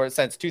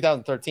since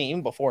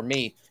 2013, before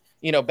me.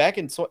 Back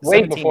in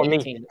way before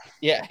 18. Me.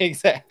 Yeah,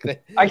 exactly.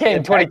 I came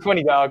in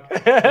 2020, dog.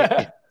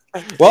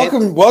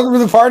 Welcome to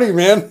the party,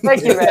 man.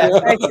 Thank you, man.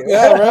 Thank you.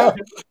 Yeah,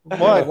 bro.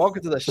 Boy,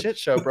 welcome to the shit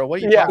show, bro.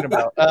 What are you talking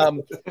about?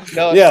 Welcome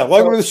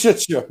to the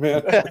shit show,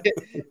 man.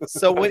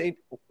 So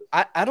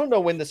I don't know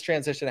when this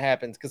transition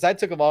happens, because I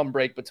took a long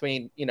break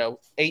between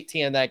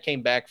 18 and I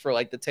came back for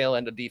like the tail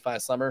end of DeFi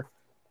summer.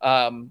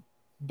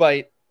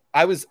 But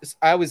I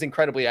was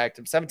incredibly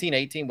active. 17,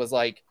 18 was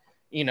like,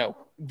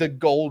 the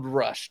gold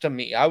rush to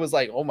me. I was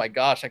like, oh my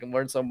gosh, I can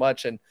learn so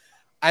much. And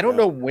I don't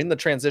know when the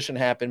transition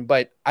happened,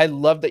 but I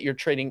love that you're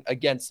trading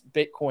against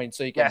Bitcoin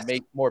so you can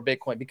make more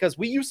Bitcoin, because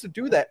we used to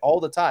do that all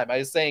the time. I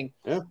was saying,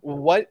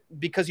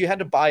 because you had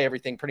to buy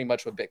everything pretty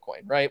much with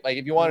Bitcoin, right? Like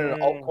if you wanted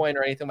an altcoin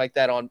or anything like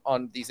that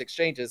on these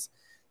exchanges,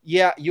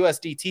 yeah,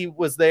 USDT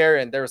was there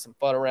and there was some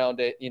fun around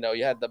it. You know,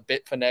 you had the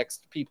Bitfinex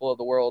people of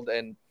the world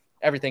and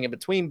everything in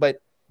between,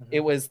 but it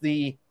was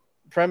the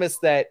premise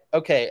that,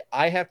 okay,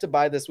 I have to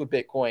buy this with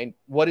Bitcoin.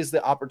 What is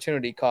the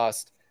opportunity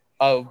cost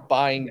of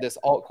buying this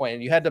altcoin?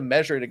 And you had to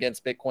measure it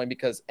against Bitcoin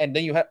because, and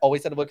then you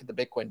always had to look at the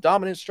Bitcoin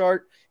dominance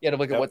chart. You had to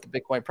look at what the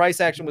Bitcoin price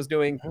action was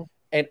doing.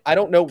 And I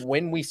don't know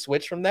when we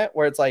switch from that,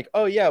 where it's like,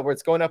 oh yeah, where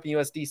it's going up in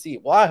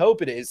USDC. Well, I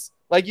hope it is.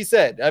 Like you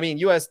said, I mean,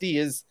 USD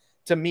is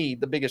to me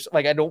the biggest.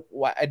 Like I don't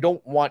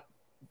want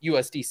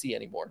USDC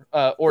anymore,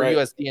 or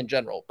USD in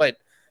general. But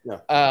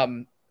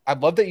I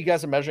love that you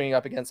guys are measuring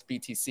up against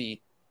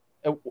BTC.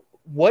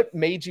 What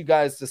made you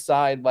guys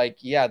decide, like,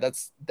 yeah,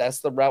 that's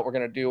the route we're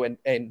gonna do,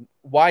 and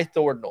why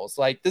Thordinals?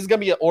 Like, this is gonna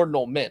be an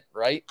ordinal mint,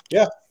 right?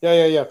 Yeah.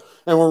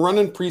 And we're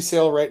running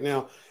pre-sale right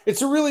now.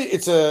 It's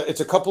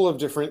a couple of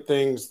different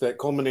things that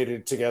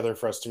culminated together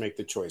for us to make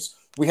the choice.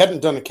 We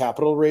hadn't done a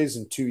capital raise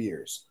in 2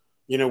 years.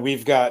 You know,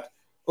 we've got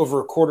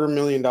over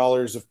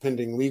 $250,000 of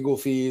pending legal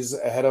fees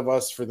ahead of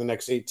us for the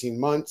next 18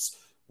 months.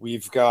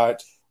 We've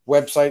got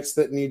websites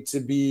that need to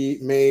be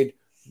made.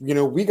 You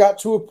know, we got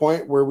to a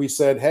point where we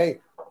said, hey,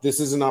 this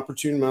is an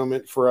opportune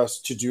moment for us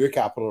to do a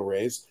capital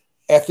raise.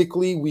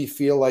 Ethically, we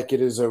feel like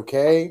it is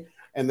okay,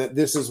 and that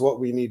this is what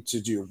we need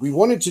to do. We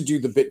wanted to do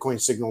the Bitcoin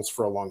signals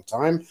for a long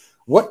time.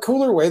 What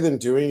cooler way than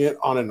doing it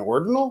on an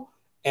ordinal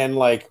and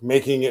like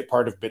making it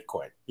part of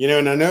Bitcoin? You know,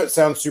 and I know it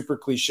sounds super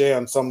cliche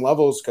on some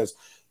levels because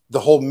the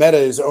whole meta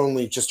is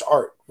only just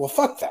art. Well,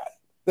 fuck that.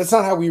 That's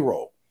not how we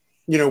roll.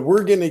 You know,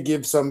 we're going to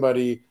give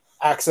somebody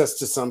access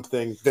to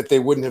something that they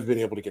wouldn't have been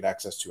able to get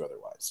access to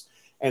otherwise.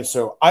 And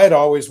so I had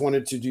always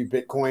wanted to do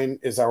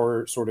Bitcoin as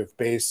our sort of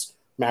base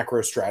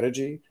macro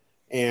strategy.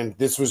 And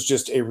this was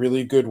just a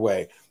really good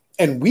way.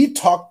 And we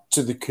talked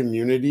to the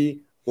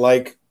community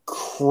like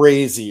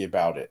crazy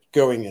about it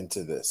going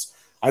into this.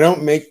 I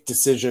don't make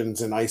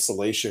decisions in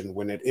isolation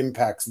when it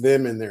impacts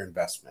them and their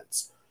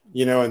investments,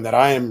 you know, and that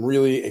I am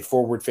really a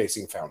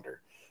forward-facing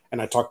founder.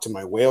 And I talked to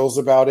my whales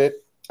about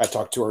it. I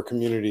talked to our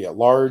community at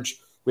large.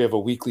 We have a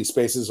weekly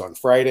spaces on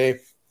Friday.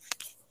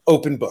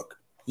 Open book.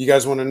 You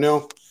guys want to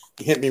know?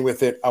 Hit me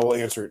with it. I will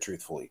answer it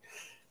truthfully.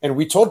 And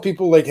we told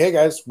people like, hey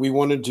guys, we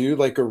want to do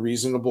like a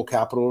reasonable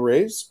capital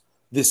raise.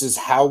 This is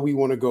how we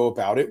want to go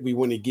about it. We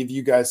want to give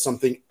you guys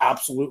something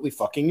absolutely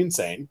fucking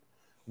insane.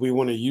 We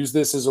want to use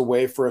this as a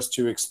way for us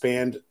to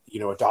expand, you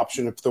know,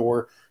 adoption of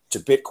Thor to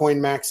Bitcoin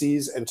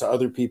maxis and to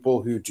other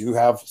people who do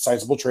have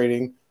sizable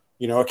trading,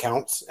 you know,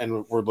 accounts,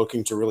 and we're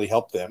looking to really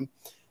help them.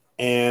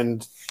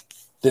 And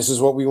this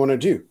is what we want to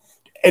do.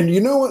 And you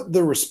know what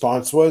the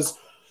response was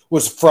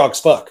frogs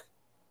fuck.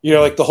 You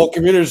know, like the whole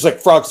community is like,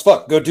 frogs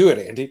fuck, go do it,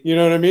 Andy. You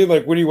know what I mean?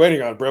 Like, what are you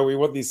waiting on, bro? We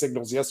want these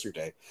signals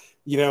yesterday.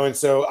 You know, and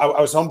so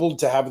I was humbled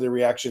to have the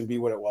reaction be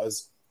what it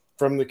was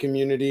from the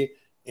community.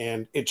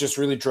 And it just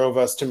really drove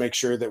us to make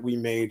sure that we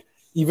made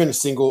even a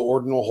single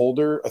ordinal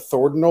holder, a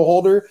Thordinal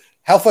holder.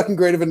 How fucking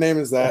great of a name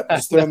is that?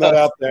 Just throwing that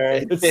out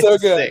there. It's so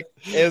good.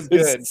 It's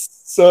good.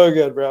 It's so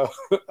good, bro.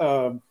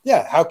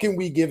 Yeah. How can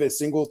we give a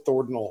single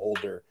Thordinal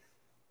holder,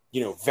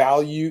 you know,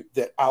 value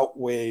that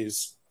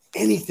outweighs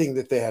anything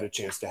that they had a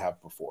chance to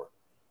have before?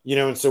 You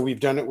know, and so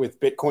we've done it with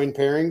Bitcoin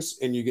pairings,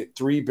 and you get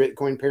 3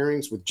 Bitcoin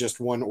pairings with just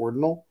 1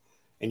 ordinal,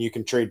 and you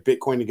can trade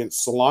Bitcoin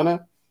against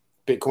Solana,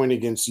 Bitcoin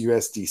against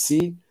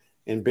USDC,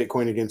 and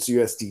Bitcoin against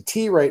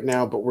USDT right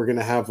now, but we're going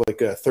to have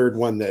like a third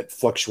one that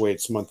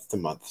fluctuates month to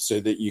month so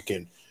that you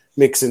can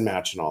mix and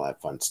match and all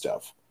that fun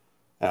stuff.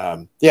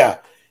 Yeah.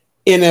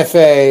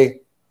 NFA,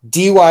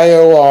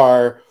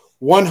 DYOR,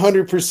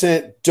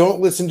 100%.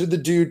 Don't listen to the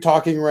dude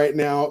talking right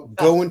now.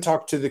 Go and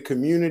talk to the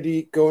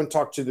community. Go and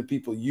talk to the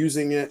people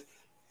using it.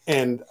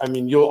 And I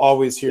mean, you'll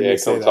always hear me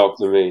say that. Come talk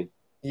to me.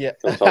 Yeah,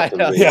 Come talk to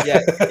me. Yeah.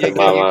 You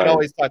can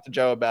always talk to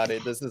Joe about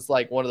it. This is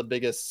like one of the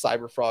biggest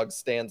Cyberfrog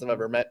stands I've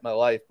ever met in my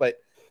life. But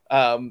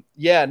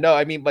yeah, no,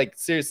 I mean, like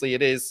seriously,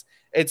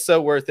 it's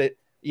so worth it.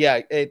 Yeah,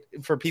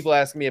 for people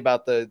asking me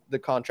about the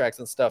contracts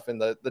and stuff in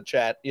the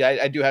chat. Yeah,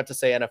 I do have to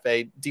say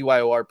NFA,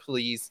 DYOR,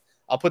 please.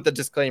 I'll put the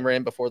disclaimer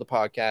in before the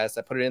podcast.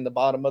 I put it in the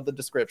bottom of the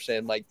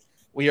description. Like,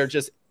 we are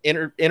just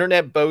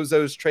internet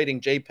bozos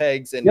trading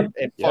JPEGs and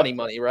funny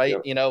money, right?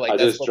 Yep. You know, like I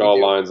that's just what draw we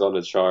do. lines on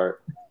the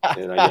chart,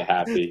 and I get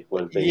happy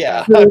when things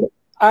happen. Dude,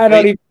 I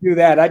don't even do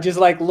that. I just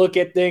like look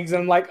at things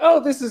and I'm like,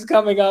 oh, this is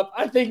coming up.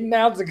 I think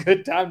now's a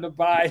good time to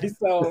buy.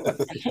 So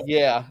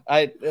yeah,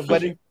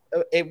 but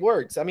it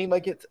works. I mean,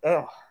 like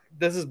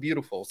this is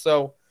beautiful.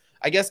 So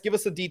I guess give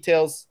us the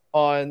details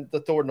on the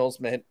Thordinals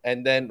mint,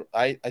 and then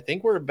I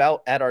think we're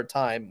about at our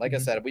time. Like I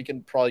said, we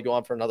can probably go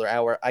on for another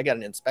hour. I got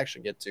an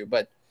inspection to get to,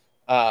 but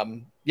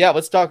yeah,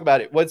 let's talk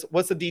about it.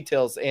 What's the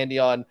details, Andy,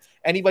 on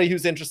anybody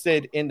who's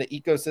interested in the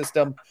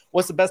ecosystem?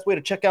 What's the best way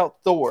to check out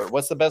Thor?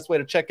 What's the best way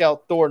to check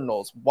out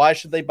Thordinals? Why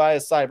should they buy a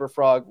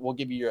Cyberfrog? We'll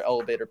give you your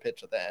elevator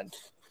pitch at the end.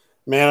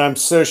 Man, I'm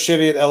so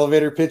shitty at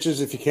elevator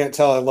pitches. If you can't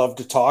tell, I love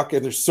to talk,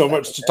 and there's so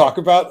much to talk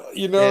about.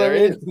 You know what I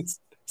mean?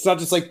 It's not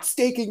just like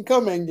staking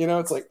coming, you know,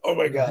 it's like, oh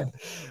my God.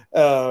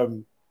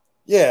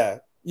 Yeah.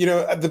 You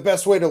know, the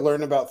best way to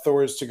learn about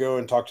Thor is to go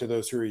and talk to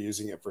those who are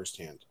using it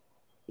firsthand.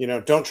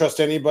 don't trust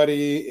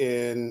anybody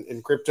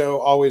in crypto.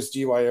 Always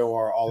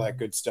DYOR, all that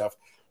good stuff.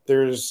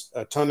 There's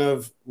a ton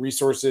of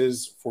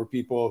resources for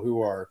people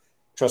who are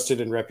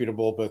trusted and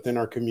reputable, both in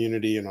our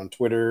community and on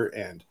Twitter,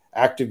 and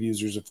active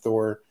users of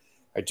Thor.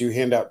 I do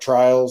hand out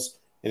trials.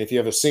 And if you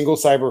have a single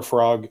cyber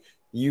frog,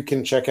 you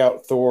can check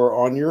out Thor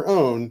on your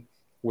own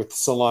with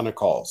Solana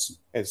calls.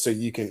 And so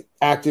you can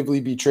actively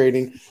be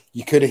trading.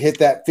 You could have hit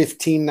that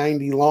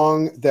 1590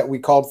 long that we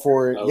called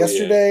for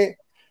yesterday. Yeah.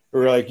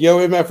 We're like,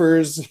 yo,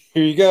 MFers,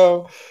 here you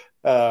go.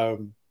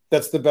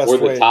 That's the best way.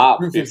 Or the top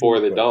before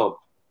the dump,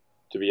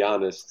 to be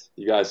honest.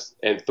 You guys,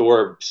 and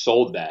Thor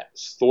sold that.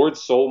 Thor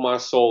sold my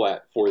soul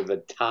for the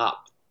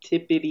top,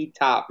 tippity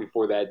top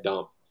before that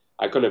dump.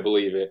 I couldn't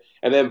believe it.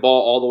 And then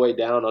ball all the way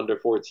down under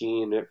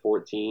 14, at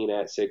 14,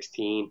 at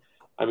 16.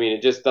 I mean,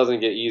 it just doesn't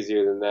get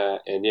easier than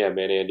that. And yeah,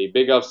 man, Andy,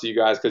 big ups to you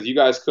guys, because you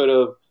guys could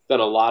have done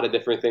a lot of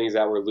different things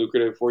that were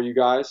lucrative for you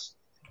guys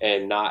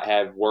and not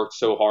have worked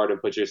so hard and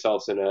put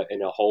yourselves in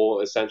a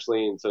hole,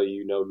 essentially, until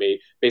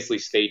basically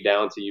stayed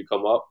down till you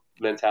come up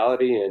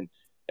mentality. And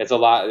it's a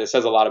lot. It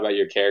says a lot about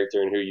your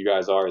character and who you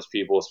guys are as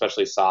people,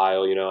 especially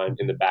Sile,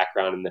 in the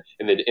background,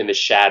 in the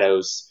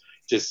shadows.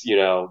 Just,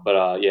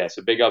 yeah,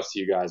 so big ups to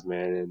you guys,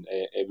 man. And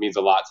it means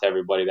a lot to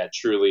everybody that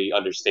truly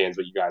understands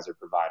what you guys are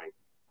providing.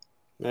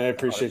 I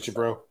appreciate you,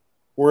 bro.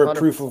 We're a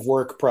proof of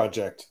work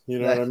project. You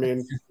know what I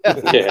mean?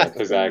 Yeah,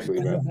 exactly,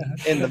 man.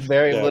 In the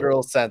very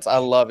literal sense. I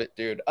love it,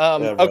 dude.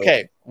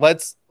 Okay,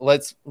 let's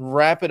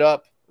wrap it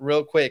up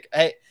real quick.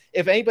 Hey,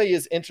 if anybody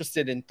is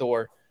interested in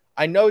Thor,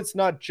 I know it's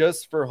not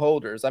just for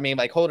holders. I mean,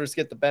 like, holders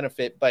get the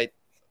benefit, but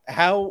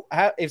how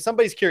if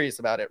somebody's curious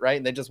about it, right,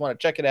 and they just want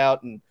to check it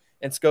out and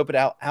scope it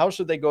out, how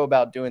should they go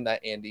about doing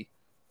that, Andy?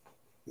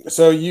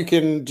 So you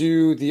can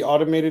do the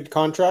automated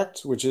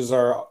contract, which is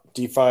our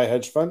DeFi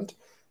hedge fund,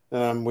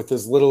 with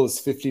as little as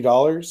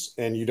 $50,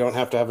 and you don't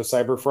have to have a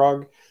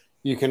CyberFrog.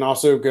 You can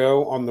also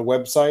go on the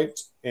website,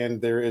 and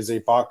there is a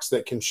box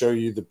that can show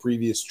you the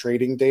previous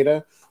trading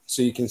data,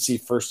 so you can see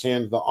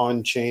firsthand the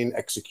on-chain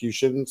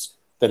executions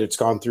that it's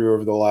gone through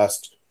over the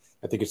last,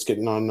 I think it's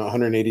getting on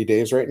 180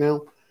 days right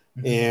now.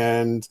 Mm-hmm.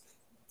 And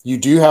you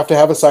do have to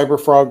have a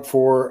CyberFrog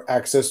for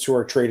access to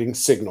our trading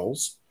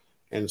signals.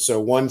 And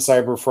so one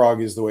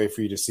CyberFrog is the way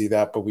for you to see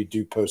that, but we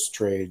do post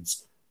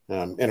trades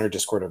in our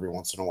Discord every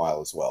once in a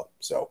while as well.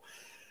 So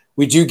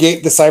we do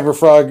gate the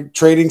CyberFrog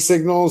trading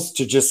signals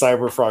to just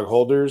CyberFrog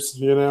holders,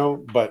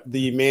 but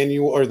the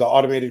manual or the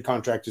automated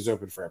contract is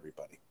open for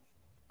everybody.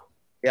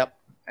 Yep,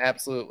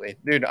 absolutely.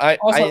 Dude, I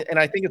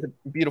think it's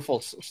a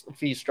beautiful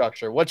fee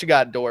structure. What you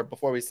got, Dor,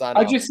 before we sign off?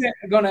 I was just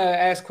going to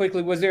ask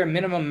quickly, was there a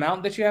minimum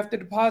amount that you have to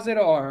deposit,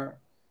 or?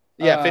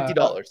 Yeah, $50.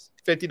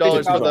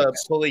 $50 for the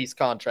police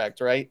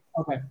contract, right?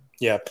 Okay.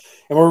 Yeah.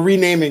 And we're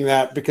renaming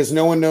that because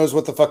no one knows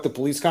what the fuck the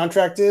police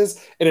contract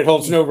is, and it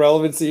holds no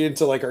relevancy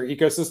into like our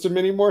ecosystem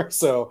anymore.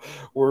 So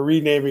we're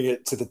renaming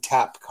it to the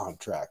TAP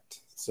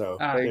contract. So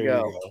there you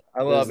go.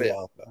 I love it.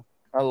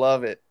 I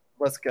love it.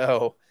 Let's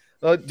go.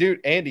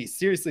 Dude, Andy,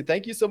 seriously,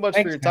 thank you so much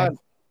for your time.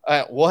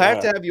 We'll have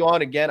to have you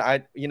on again.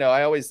 I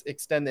always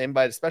extend the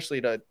invite,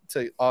 especially to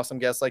awesome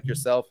guests like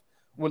yourself.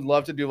 Would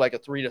love to do like a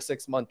 3 to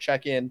 6 month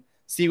check-in.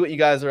 See what you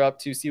guys are up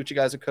to, see what you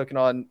guys are cooking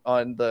on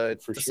the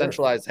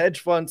decentralized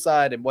hedge fund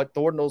side and what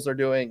Thordinals are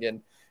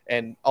doing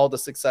and all the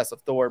success of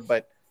Thor.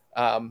 But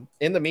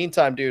in the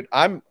meantime, dude,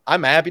 I'm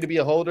happy to be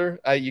a holder.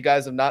 You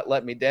guys have not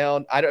let me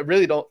down. I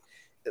really don't.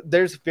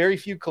 There's very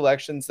few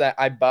collections that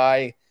I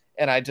buy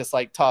and I just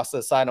like toss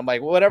aside. I'm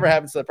like, well, whatever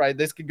happens to the price,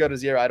 this could go to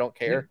zero. I don't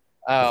care.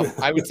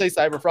 I would say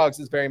CyberFrogs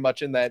is very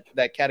much in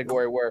that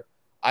category where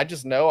I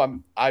just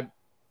know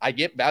I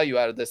get value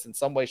out of this in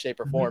some way,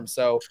 shape, or form.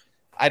 So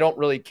I don't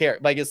really care.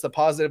 Like, it's the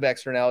positive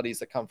externalities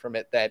that come from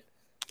it that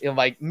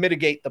like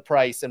mitigate the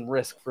price and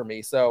risk for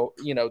me. So,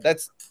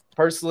 that's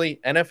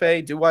personally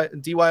NFA,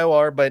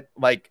 DYOR, but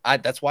like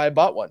that's why I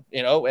bought one,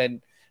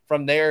 and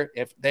from there,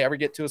 if they ever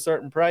get to a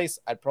certain price,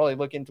 I'd probably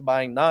look into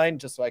buying 9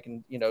 just so I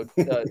can,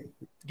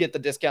 get the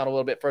discount a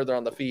little bit further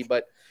on the fee.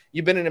 But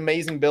you've been an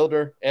amazing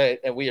builder,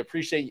 and we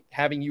appreciate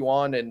having you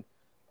on and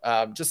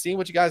just seeing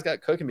what you guys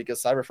got cooking,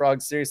 because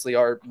CyberFrogs seriously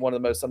are one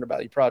of the most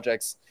undervalued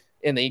projects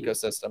in the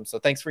ecosystem. So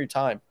thanks for your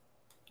time.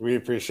 We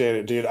appreciate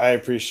it, dude. I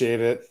appreciate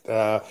it.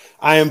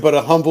 I am but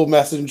a humble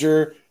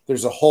messenger.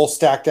 There's a whole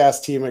stacked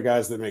ass team of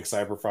guys that make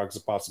CyberFrogs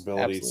a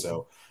possibility. Absolutely.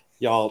 So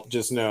y'all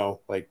just know,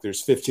 like,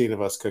 there's 15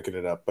 of us cooking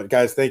it up. But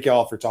guys, thank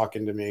y'all for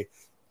talking to me.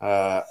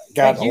 Got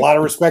a lot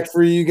of respect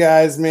for you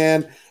guys,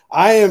 man.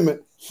 I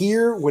am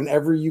here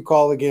whenever you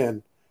call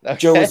again. Okay.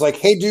 Joe was like,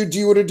 hey, dude, do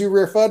you want to do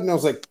Rare FUD? And I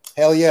was like,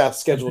 hell yeah,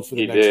 scheduled for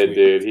the next week. He did,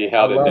 dude. He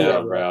held it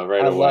down, bro,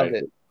 right away. I love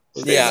it.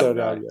 Yeah. So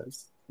down,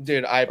 guys.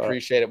 Dude, I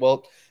appreciate it.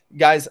 Well,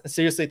 guys,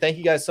 seriously, thank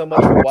you guys so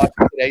much for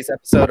watching today's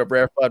episode of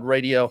Rare FUD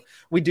Radio.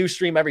 We do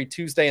stream every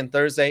Tuesday and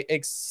Thursday,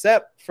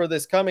 except for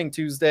this coming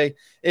Tuesday.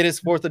 It is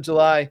 4th of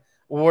July.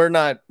 We're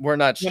not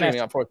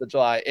streaming on 4th of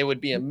July. It would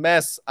be a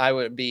mess. I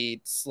would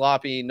be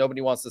sloppy.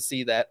 Nobody wants to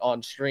see that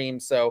on stream.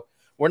 So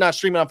we're not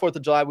streaming on 4th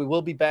of July. We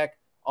will be back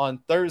on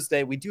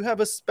Thursday. We do have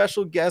a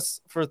special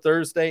guest for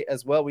Thursday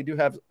as well. We do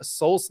have a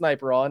Soul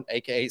Sniper on,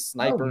 aka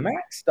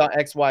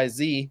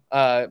Sniper.xyz,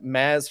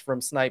 Maz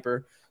from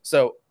Sniper.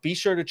 So be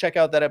sure to check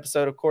out that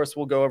episode. Of course,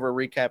 we'll go over a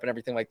recap and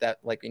everything like that,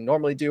 like we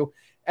normally do.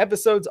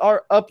 Episodes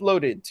are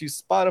uploaded to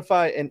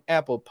Spotify and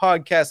Apple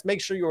Podcasts.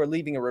 Make sure you are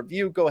leaving a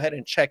review. Go ahead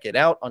and check it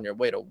out on your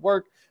way to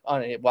work,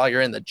 on it while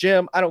you're in the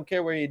gym. I don't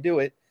care where you do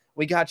it.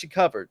 We got you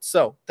covered.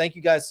 So thank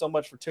you guys so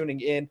much for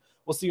tuning in.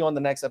 We'll see you on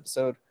the next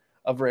episode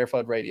of Rare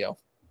Fud Radio.